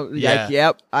 Yeah. Like,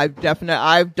 yep, I've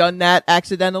done that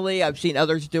accidentally. I've seen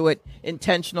others do it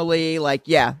intentionally. Like,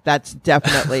 yeah, that's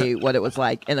definitely what it was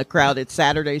like in a crowded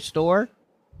Saturday store.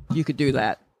 You could do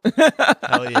that.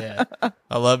 Hell yeah.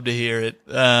 I love to hear it.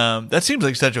 That seems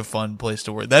like such a fun place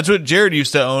to work. That's what Jared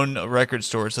used to own, a record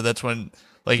store. So that's when,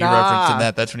 like you referenced in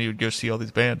that, that's when he would go see all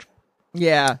these bands.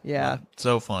 Yeah, yeah.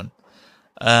 So fun.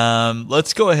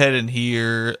 Let's go ahead and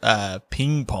hear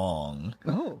Ping Pong,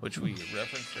 which we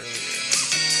referenced earlier.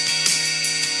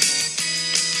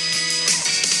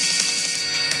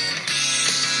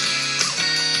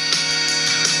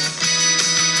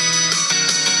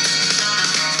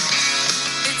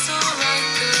 It's alright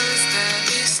 'cause the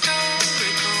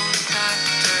historical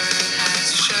pattern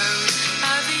has shown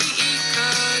how the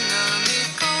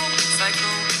economical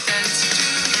cycle tends to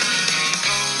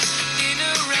revolve. In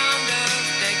a round of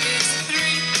decades,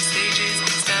 3 stages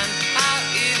stand out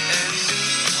in a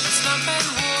loop. A slump and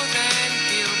war, then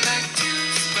peel back to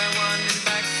square one and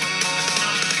back for more.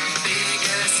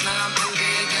 Bigger slump and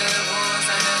bigger wars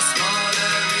and a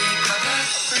smaller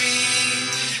recovery.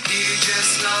 Huger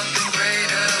slump and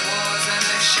greater wars and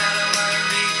a shallower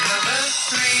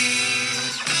recovery.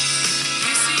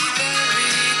 You see the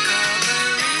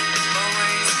recovery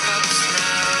always comes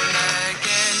round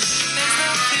again. There's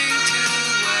nothing to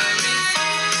worry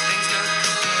for. Things look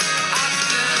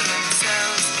after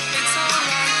themselves. It's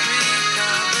alright,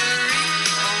 recovery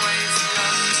always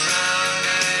comes round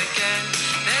again.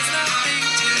 There's nothing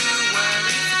to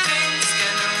worry for. Things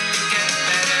can only get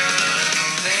better.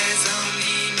 There's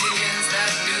only millions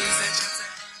that lose their chance.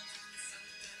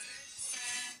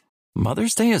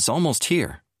 Mother's Day is almost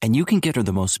here, and you can get her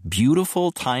the most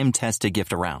beautiful time-tested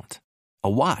gift around. A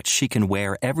watch she can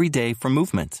wear every day from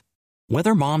Movement.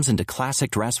 Whether mom's into classic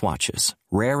dress watches,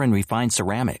 rare and refined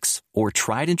ceramics, or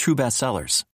tried and true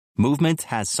bestsellers, Movement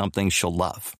has something she'll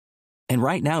love. And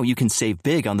right now you can save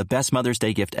big on the best Mother's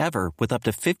Day gift ever with up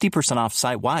to 50% off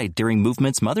site-wide during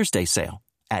Movement's Mother's Day sale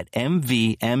at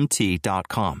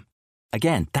MVMT.com.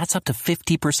 Again, that's up to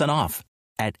 50% off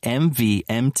at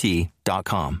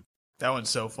MVMT.com. That one's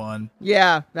so fun.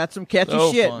 Yeah, that's some catchy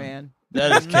So shit, fun. man.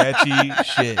 That is catchy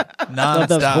shit. Love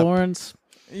those Non-stop. horns.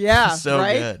 Yeah, So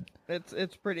right. good.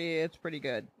 It's pretty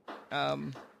good.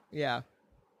 Yeah.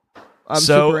 I'm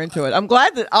So- super into it. I'm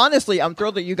glad that, honestly, I'm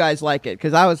thrilled that you guys like it,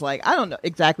 because I was like, I don't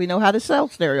exactly know how to sell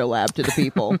Stereolab to the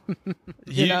people.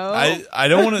 You know? I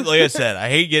don't want to, like I said, I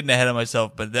hate getting ahead of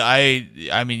myself, but I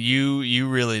mean, you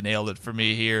really nailed it for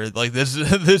me here. Like this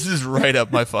is right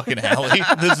up my fucking alley.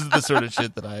 This is the sort of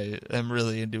shit that I am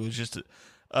really into. It's just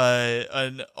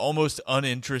an almost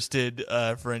uninterested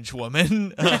French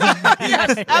woman.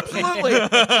 Yes, absolutely.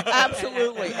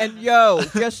 Absolutely. And yo,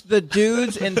 just the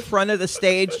dudes in front of the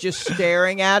stage just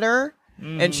staring at her.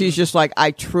 And she's just like,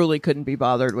 I truly couldn't be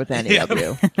bothered with any of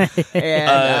you.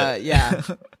 And yeah.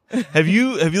 Have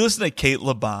you listened to Kate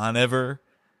LeBon ever?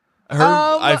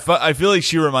 I feel like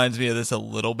she reminds me of this a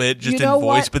little bit, just You know in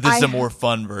voice, what? but this is a more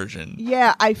fun version.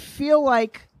 Yeah, I feel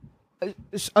like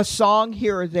a song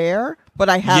here or there, but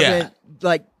I haven't,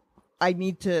 like, I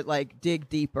need to, like, dig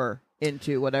deeper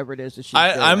into whatever it is that she's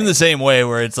I'm doing. the same way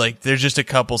where it's like there's just a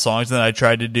couple songs and then I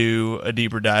tried to do a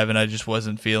deeper dive and I just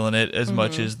wasn't feeling it as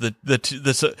much as the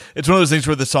it's one of those things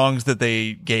where the songs that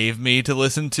they gave me to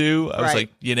listen to, I was Right. like,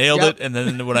 you nailed Yep. it, and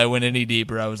then when I went any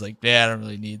deeper I was like, yeah, I don't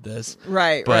really need this.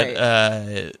 Right, But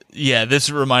right. yeah, this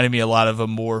reminded me a lot of a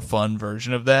more fun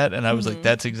version of that, and I was Mm-hmm. like,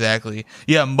 that's exactly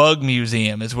Mug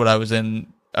Museum is what I was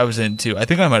into. I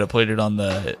think I might have played it on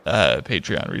the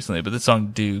Patreon recently, but the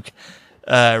song Duke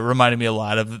reminded me a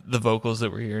lot of the vocals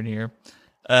that we're hearing here.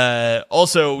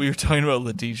 Also, we were talking about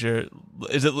Letitia.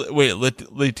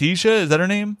 Letitia? Is that her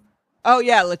name? Oh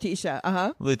yeah,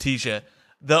 Letitia. Letitia.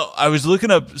 I was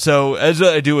looking up, so as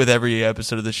I do with every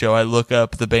episode of the show, I look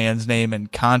up the band's name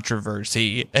and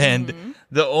controversy. And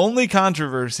the only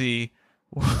controversy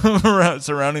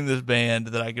surrounding this band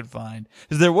that I could find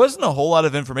is there wasn't a whole lot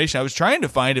of information. I was trying to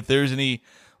find if there's any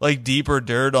like deeper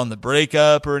dirt on the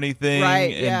breakup or anything.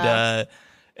 Right, And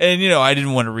I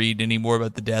didn't want to read any more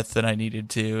about the death than I needed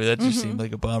to. That just seemed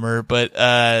like a bummer. But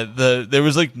there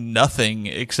was like nothing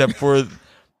except for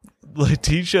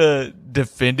Letitia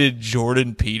defended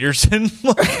Jordan Peterson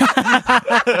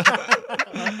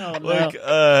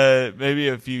maybe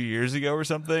a few years ago or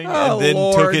something, Oh, and then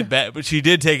Lord. took it back. But she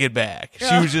did take it back.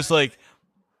 She was just like,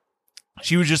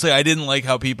 I didn't like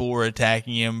how people were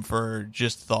attacking him for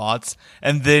just thoughts,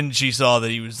 and then she saw that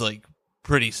he was like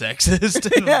pretty sexist.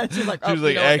 Yeah, she's like, she was oh,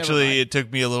 like, you know what, never actually, mind. it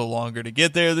took me a little longer to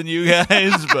get there than you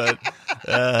guys, but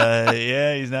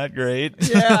yeah, he's not great.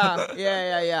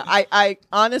 Yeah. I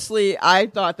honestly, I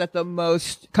thought that the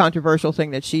most controversial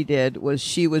thing that she did was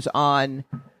she was on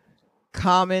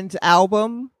Common's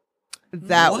album.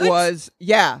 That What? was,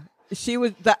 she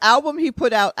was the album he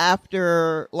put out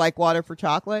after Like Water for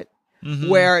Chocolate.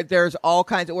 Where there's all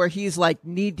kinds of, where he's like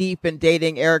knee deep in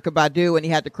dating Erykah Badu and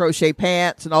he had the crochet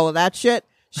pants and all of that shit.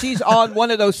 She's on one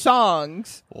of those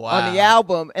songs on the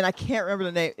album, and I can't remember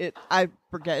the name. I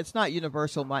forget. It's not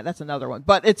Universal Mind. That's another one.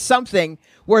 But it's something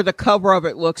where the cover of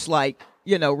it looks like,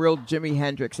 real Jimi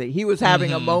Hendrixy. He was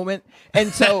having a moment,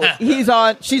 and so she's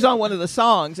on one of the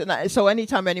songs, and so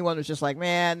anytime anyone was just like,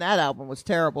 "Man, that album was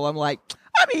terrible," I'm like,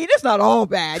 I mean, it's not all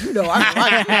bad,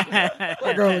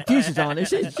 my girl Letitia's on it.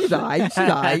 She's all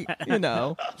right,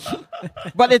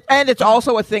 But it's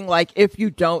also a thing like if you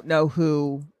don't know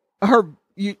who her,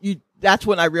 you that's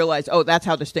when I realized, oh, that's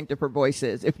how distinctive her voice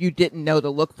is. If you didn't know to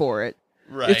look for it,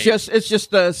 Right. it's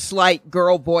just a slight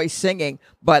girl voice singing.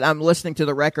 But I'm listening to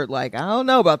the record like, I don't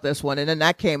know about this one, and then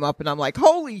that came up, and I'm like,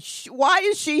 holy, why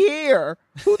is she here?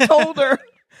 Who told her?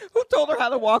 Who told her how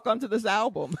to walk onto this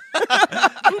album?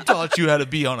 Who taught you how to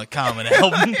be on a Common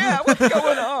album? Yeah, what's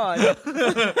going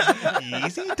on?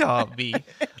 Easy taught me.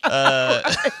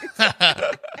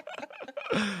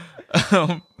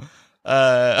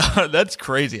 That's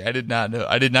crazy. I did not know.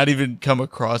 I did not even come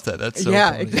across that. That's so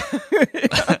funny.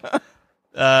 Exactly.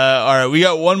 All right, we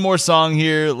got one more song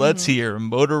here. Let's hear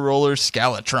Motorola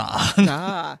Scalatron.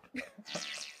 Ah.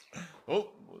 Oh,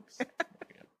 whoops.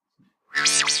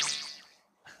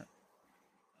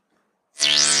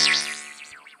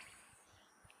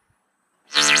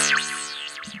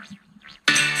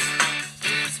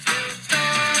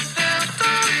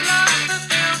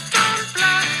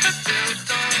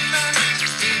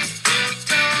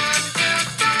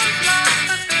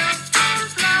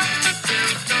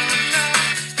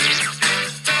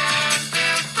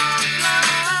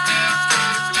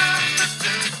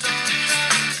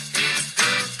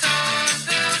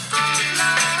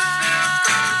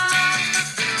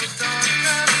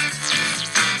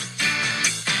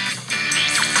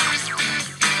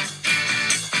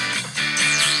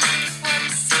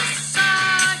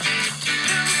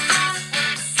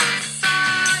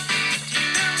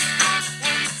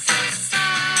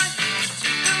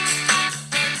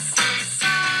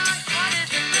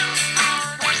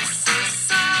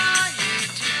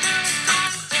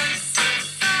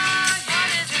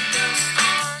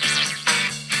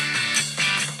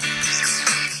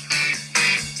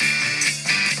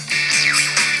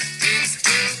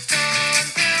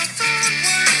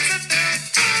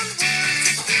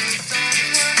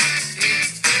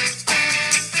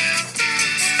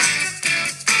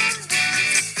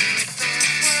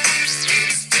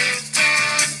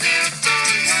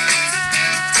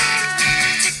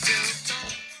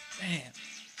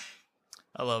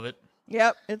 I love it.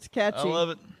 Yep, it's catchy. I love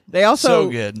it. They also So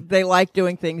good. They like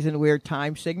doing things in weird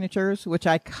time signatures, which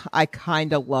I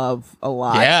kind of love a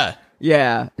lot. Yeah.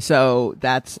 Yeah, so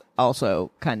that's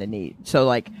also kind of neat. So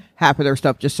like half of their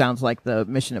stuff just sounds like the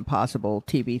Mission Impossible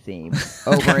TV theme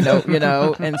over and over, you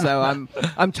know. And so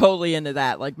I'm totally into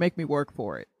that. Like, make me work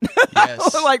for it.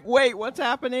 Yes. Like, wait, what's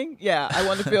happening? Yeah, I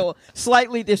want to feel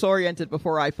slightly disoriented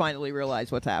before I finally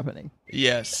realize what's happening.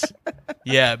 Yes.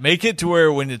 Yeah, make it to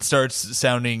where when it starts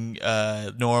sounding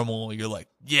normal, you're like,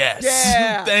 yes,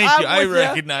 Yeah, thank you. I I'm with ya.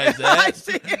 recognize I that.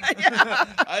 see. Yeah.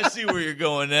 I see where you're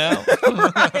going now.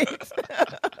 Right.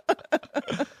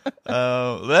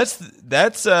 That's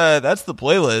the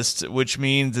playlist, which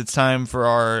means it's time for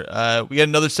our we got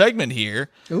another segment here,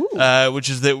 which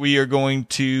is that we are going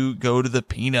to go to the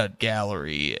Peanut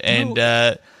Gallery. And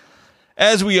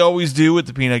as we always do with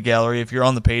the Peanut Gallery, if you're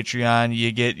on the Patreon,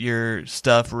 you get your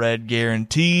stuff read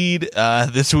guaranteed.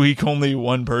 This week, only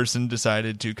one person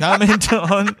decided to comment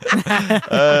on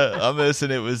this,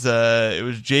 and it was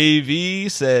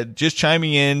JV said, just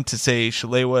chiming in to say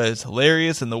Shalewa is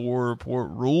hilarious and the War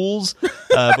Report rules.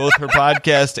 Both her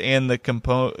podcast and the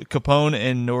Capone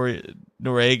and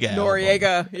Noriega album.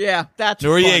 Noriega, yeah, that's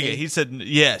Noriega. funny. He said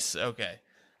yes. Okay.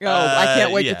 Oh, I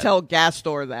can't wait yeah. to tell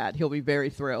Gastor that. He'll be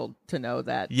very thrilled to know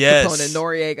that Yes. Capone and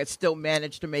Noriega still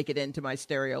managed to make it into my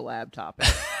Stereo Lab topic.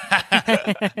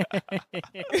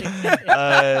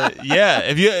 Yeah,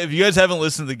 if you guys haven't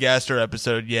listened to the Gastor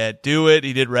episode yet, do it.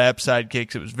 He did Rap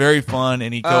Sidekicks. It was very fun,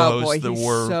 and he co-hosts the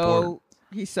War Report.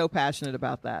 He's so passionate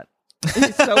about that.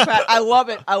 He's so I love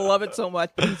it. I love it so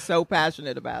much. But he's so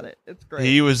passionate about it. It's great.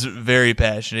 He was very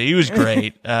passionate. He was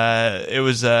great. It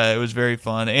was very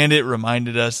fun, and it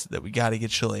reminded us that we got to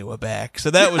get Shalewa back. So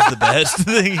that was the best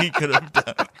thing he could have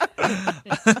done.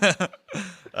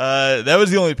 That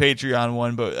was the only Patreon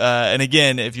one, but and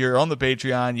again, if you're on the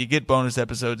Patreon, you get bonus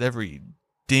episodes every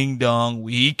ding dong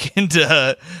week, and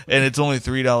it's only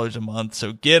 $3 a month.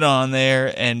 So get on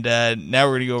there, and now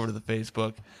we're gonna go over to the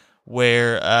Facebook,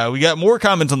 where we got more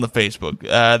comments on the Facebook.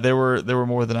 There were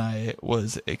more than I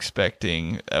was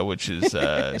expecting, which is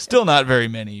still not very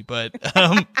many, but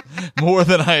more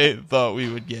than I thought we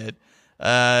would get.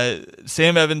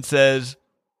 Sam Evans says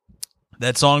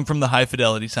that song from the High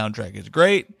Fidelity soundtrack is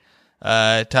great.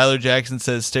 Tyler Jackson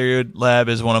says Stereo Lab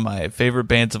is one of my favorite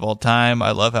bands of all time.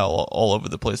 I love how all over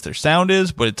the place their sound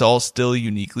is, but it's all still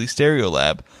uniquely Stereo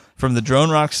Lab, from the drone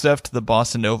rock stuff to the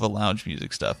Bossa Nova lounge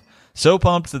music stuff. So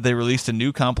pumped that they released a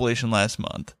new compilation last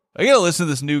month. I gotta listen to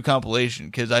this new compilation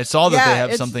because I saw that they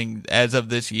have something as of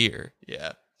this year.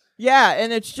 Yeah. Yeah,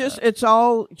 and it's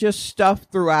all just stuff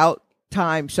throughout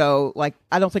time. So like,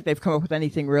 I don't think they've come up with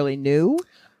anything really new.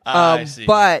 I see.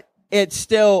 But it's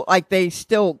still like they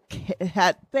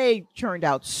churned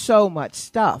out so much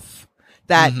stuff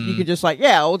that you could just like,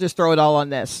 yeah, we'll just throw it all on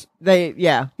this.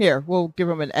 Here, we'll give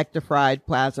them an ectofried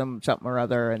plasm something or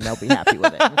other, and they'll be happy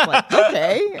with it. It's like,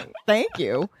 okay, thank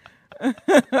you.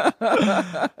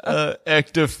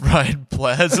 Ectofried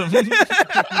plasm.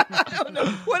 I don't know,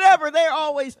 whatever. There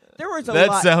was a lot.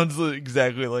 That sounds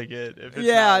exactly like it. If it's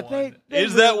Yeah, not one. they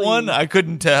Is that really- one? I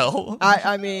couldn't tell.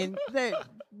 I mean,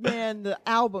 the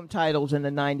album titles in the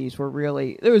 90s were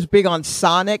really, it was big on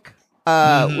Sonic.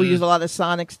 We used a lot of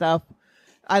Sonic stuff.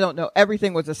 I don't know.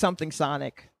 Everything was a something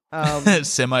Sonic.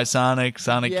 Semisonic,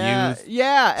 Sonic Youth,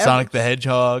 Yeah. Sonic the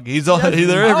Hedgehog. They're all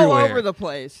everywhere. over the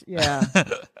place. Yeah.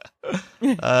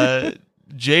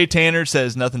 Jay Tanner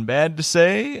says nothing bad to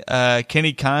say.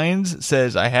 Kenny Kynes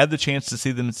says, I had the chance to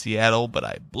see them in Seattle, but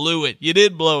I blew it. You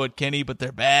did blow it, Kenny, but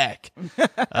they're back.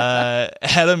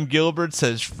 Adam Gilbert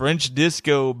says French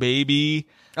disco, baby.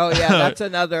 Oh yeah, that's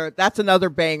another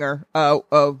banger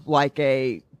of like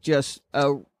a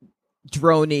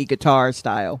droney guitar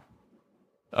style.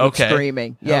 Okay.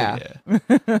 Screaming. Yeah.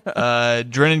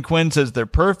 Drennan Quinn says they're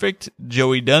perfect.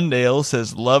 Joey Dundale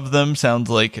says love them. Sounds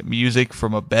like music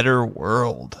from a better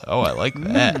world. Oh, I like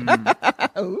that.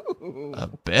 A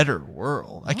better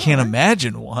world. I can't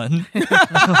imagine one.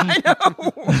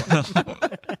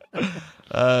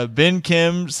 Ben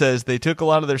Kim says they took a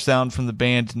lot of their sound from the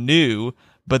band New,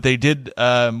 but they did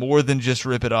more than just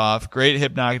rip it off. Great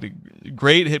hypnotic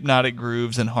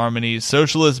grooves and harmonies,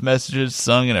 socialist messages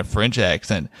sung in a French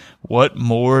accent. What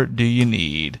more do you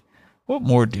need? What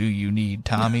more do you need,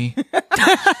 Tommy?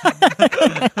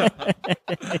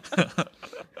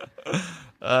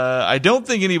 I don't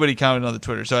think anybody commented on the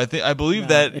Twitter, so I believe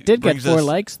that it did get brings 4 us-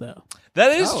 likes though.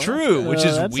 That is true, which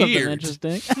is that's weird.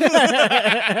 Something interesting.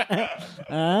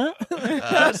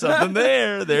 Something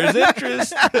there. There's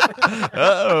interest.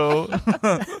 Uh-oh.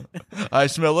 I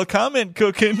smell a comment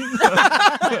cooking.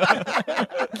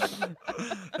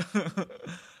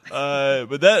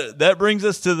 But that brings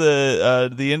us to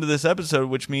the end of this episode,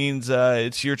 which means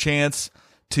it's your chance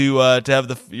to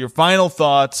have your final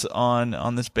thoughts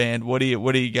on this band. What do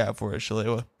you got for us,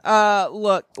 Shalewa?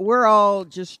 Look, we're all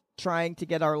just trying to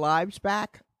get our lives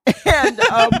back. And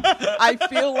I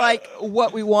feel like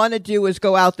what we want to do is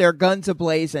go out there guns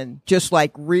a-blazing, just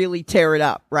like really tear it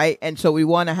up, right? And so we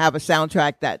want to have a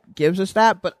soundtrack that gives us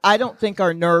that, but I don't think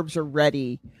our nerves are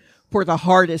ready for the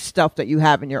hardest stuff that you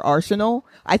have in your arsenal.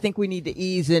 I think we need to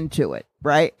ease into it,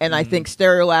 right? And I think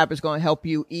Stereolab is going to help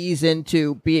you ease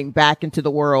into being back into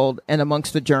the world and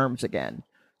amongst the germs again.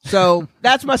 So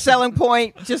that's my selling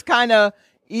point. Just kind of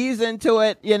ease into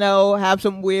it, have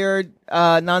some weird,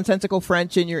 nonsensical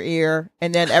French in your ear,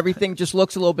 and then everything just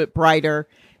looks a little bit brighter.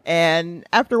 And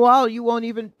after a while, you won't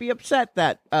even be upset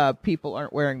that people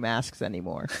aren't wearing masks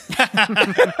anymore.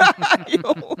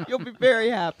 You'll be very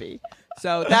happy.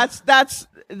 So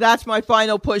that's my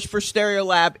final push for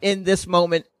Stereolab in this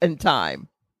moment in time.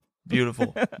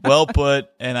 Beautiful, well put,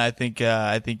 and I think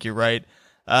you're right.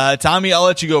 Tommy, I'll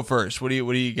let you go first. What do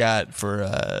you got for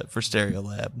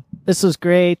Stereolab? This was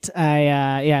great.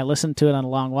 I listened to it on a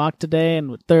long walk today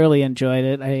and thoroughly enjoyed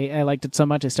it. I liked it so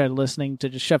much I started listening to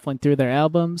just shuffling through their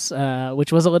albums,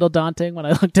 which was a little daunting when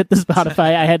I looked at the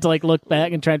Spotify. I had to look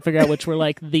back and try and figure out which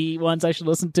were the ones I should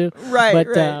listen to. Right.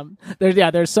 But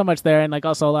there's so much there, and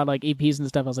also a lot of EPs and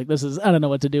stuff. I was like, I don't know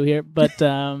what to do here, but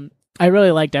I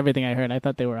really liked everything I heard. I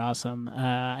thought they were awesome.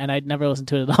 And I'd never listened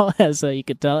to it at all, as you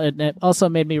could tell. It also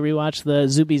made me rewatch the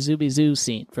Zooby Zooby Zoo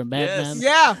scene from Batman.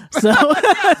 Yes. Yeah.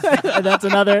 So that's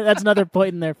another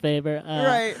point in their favor.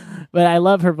 Right. But I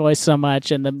love her voice so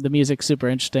much, and the music's super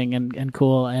interesting and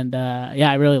cool. And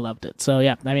I really loved it. So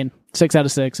 6 out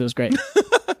of 6. It was great.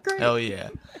 Hell yeah.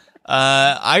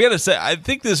 I gotta say, I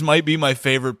think this might be my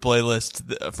favorite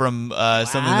playlist from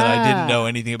something that I didn't know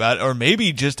anything about, or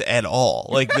maybe just at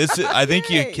all. This, I think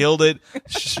you killed it.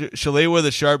 Shalewa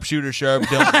the sharpshooter,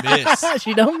 don't miss.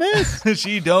 She don't miss.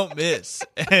 She don't miss.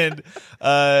 And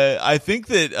I think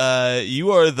that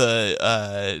you are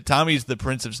Tommy's the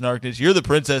Prince of Snarkness. You're the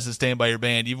Princess of Stand By Your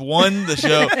Band. You've won the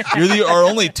show. You're our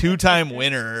only 2-time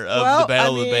winner of the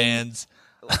Battle of the Bands.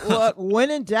 Look, when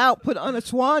in doubt, put on a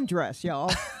swan dress, y'all.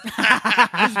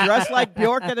 Just dress like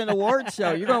Bjork at an award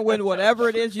show. You're going to win whatever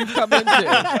it is you come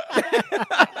into.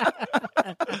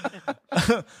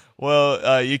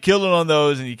 Well, you killed it on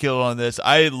those, and you killed it on this.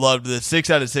 I loved this 6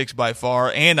 out of 6 by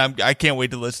far, and I can't wait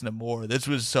to listen to more. This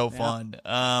was so fun.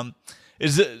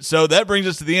 So that brings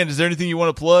us to the end. Is there anything you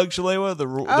want to plug, Shalewa? The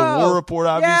War Report,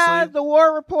 obviously. Yeah, the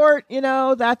War Report.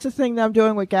 That's a thing that I'm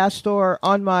doing with Gas Store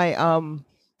on my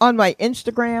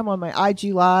Instagram, on my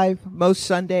IG Live, most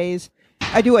Sundays.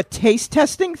 I do a taste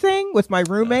testing thing with my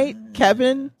roommate,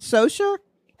 Kevin Socher,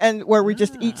 and where we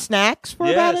just eat snacks for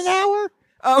about an hour.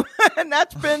 And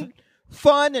that's been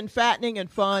fun and fattening and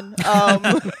fun,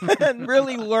 and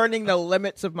really learning the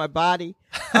limits of my body.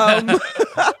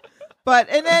 But,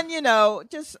 and then,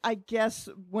 just, I guess,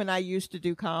 when I used to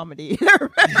do comedy, there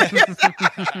were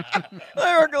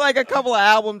a couple of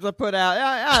albums I put out.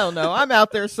 I don't know. I'm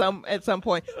out there at some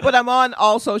point. But I'm on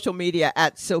all social media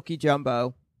at Silky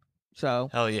Jumbo. So.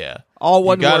 Hell yeah. All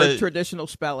one word, traditional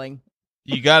spelling.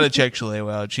 You got to check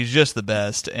Shalewa out. She's just the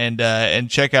best. And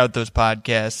check out those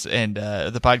podcasts and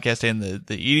the podcast and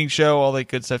the eating show, all that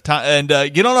good stuff. And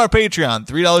get on our Patreon,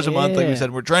 $3 a month. Like we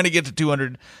said, we're trying to get to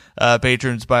 200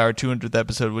 patrons by our 200th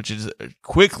episode, which is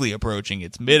quickly approaching.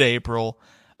 It's mid-April.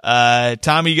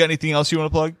 Tommy, you got anything else you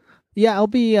want to plug? Yeah, I'll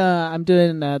be. I'm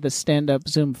doing the stand-up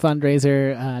Zoom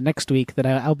fundraiser next week. That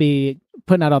I'll be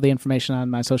putting out all the information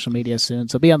on my social media soon.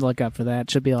 So be on the lookout for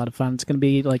that. Should be a lot of fun. It's going to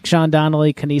be Sean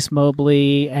Donnelly, Kanice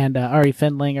Mobley, and Ari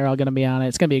Findling are all going to be on it.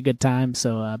 It's going to be a good time.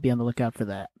 So be on the lookout for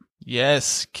that.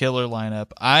 Yes, killer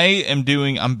lineup.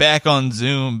 I'm back on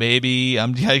Zoom, baby.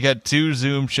 I got 2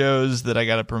 Zoom shows that I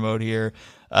got to promote here.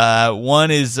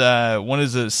 One is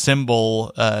a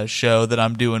symbol show that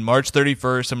I'm doing March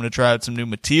 31st. I'm going to try out some new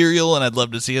material, and I'd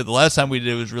love to see it. The last time we did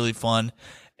it was really fun,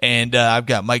 and I've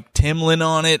got Mike Timlin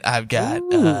on it. I've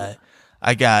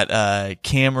got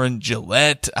Cameron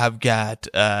Gillette. I've got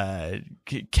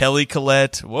Kelly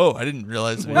Collette. Whoa, I didn't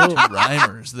realize there were 2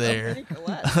 rhymers there.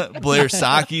 Blair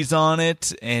Saki's on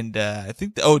it, and I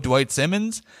think Dwight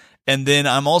Simmons. And then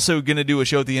I'm also going to do a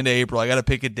show at the end of April. I got to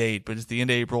pick a date, but it's the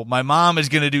end of April. My mom is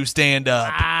going to do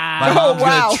stand-up. My mom's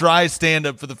wow. going to try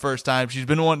stand-up for the first time. She's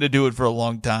been wanting to do it for a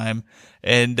long time.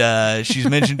 And she's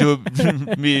mentioned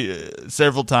to me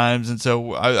several times, and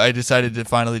so I decided to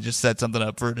finally just set something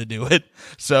up for her to do it.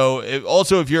 So,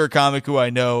 if you're a comic who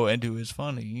I know and who is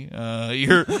funny,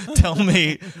 tell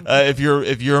me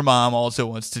if your mom also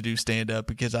wants to do stand up,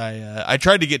 because I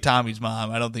tried to get Tommy's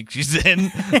mom. I don't think she's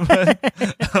in. But,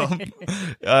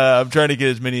 I'm trying to get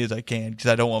as many as I can because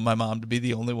I don't want my mom to be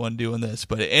the only one doing this.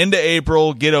 But end of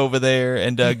April, get over there,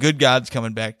 and Good God's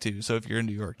coming back too. So if you're in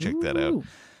New York, check that out.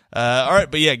 All right,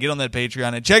 but yeah, get on that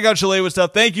Patreon and check out Shalewa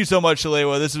stuff. Thank you so much,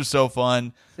 Shalewa. This was so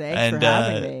fun. Thanks for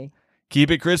having me.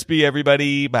 Keep it crispy,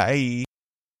 everybody. Bye.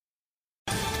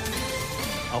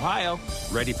 Ohio,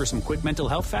 ready for some quick mental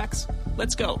health facts?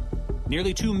 Let's go.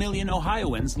 Nearly 2 million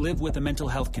Ohioans live with a mental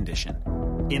health condition.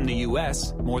 In the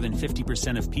U.S., more than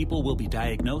 50% of people will be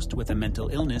diagnosed with a mental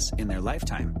illness in their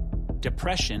lifetime.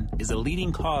 Depression is a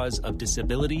leading cause of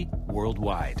disability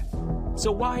worldwide. So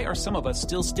why are some of us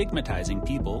still stigmatizing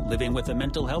people living with a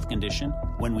mental health condition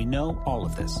when we know all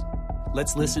of this?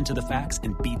 Let's listen to the facts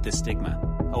and beat the stigma.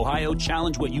 Ohio,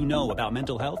 challenge what you know about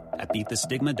mental health at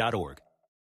beatthestigma.org.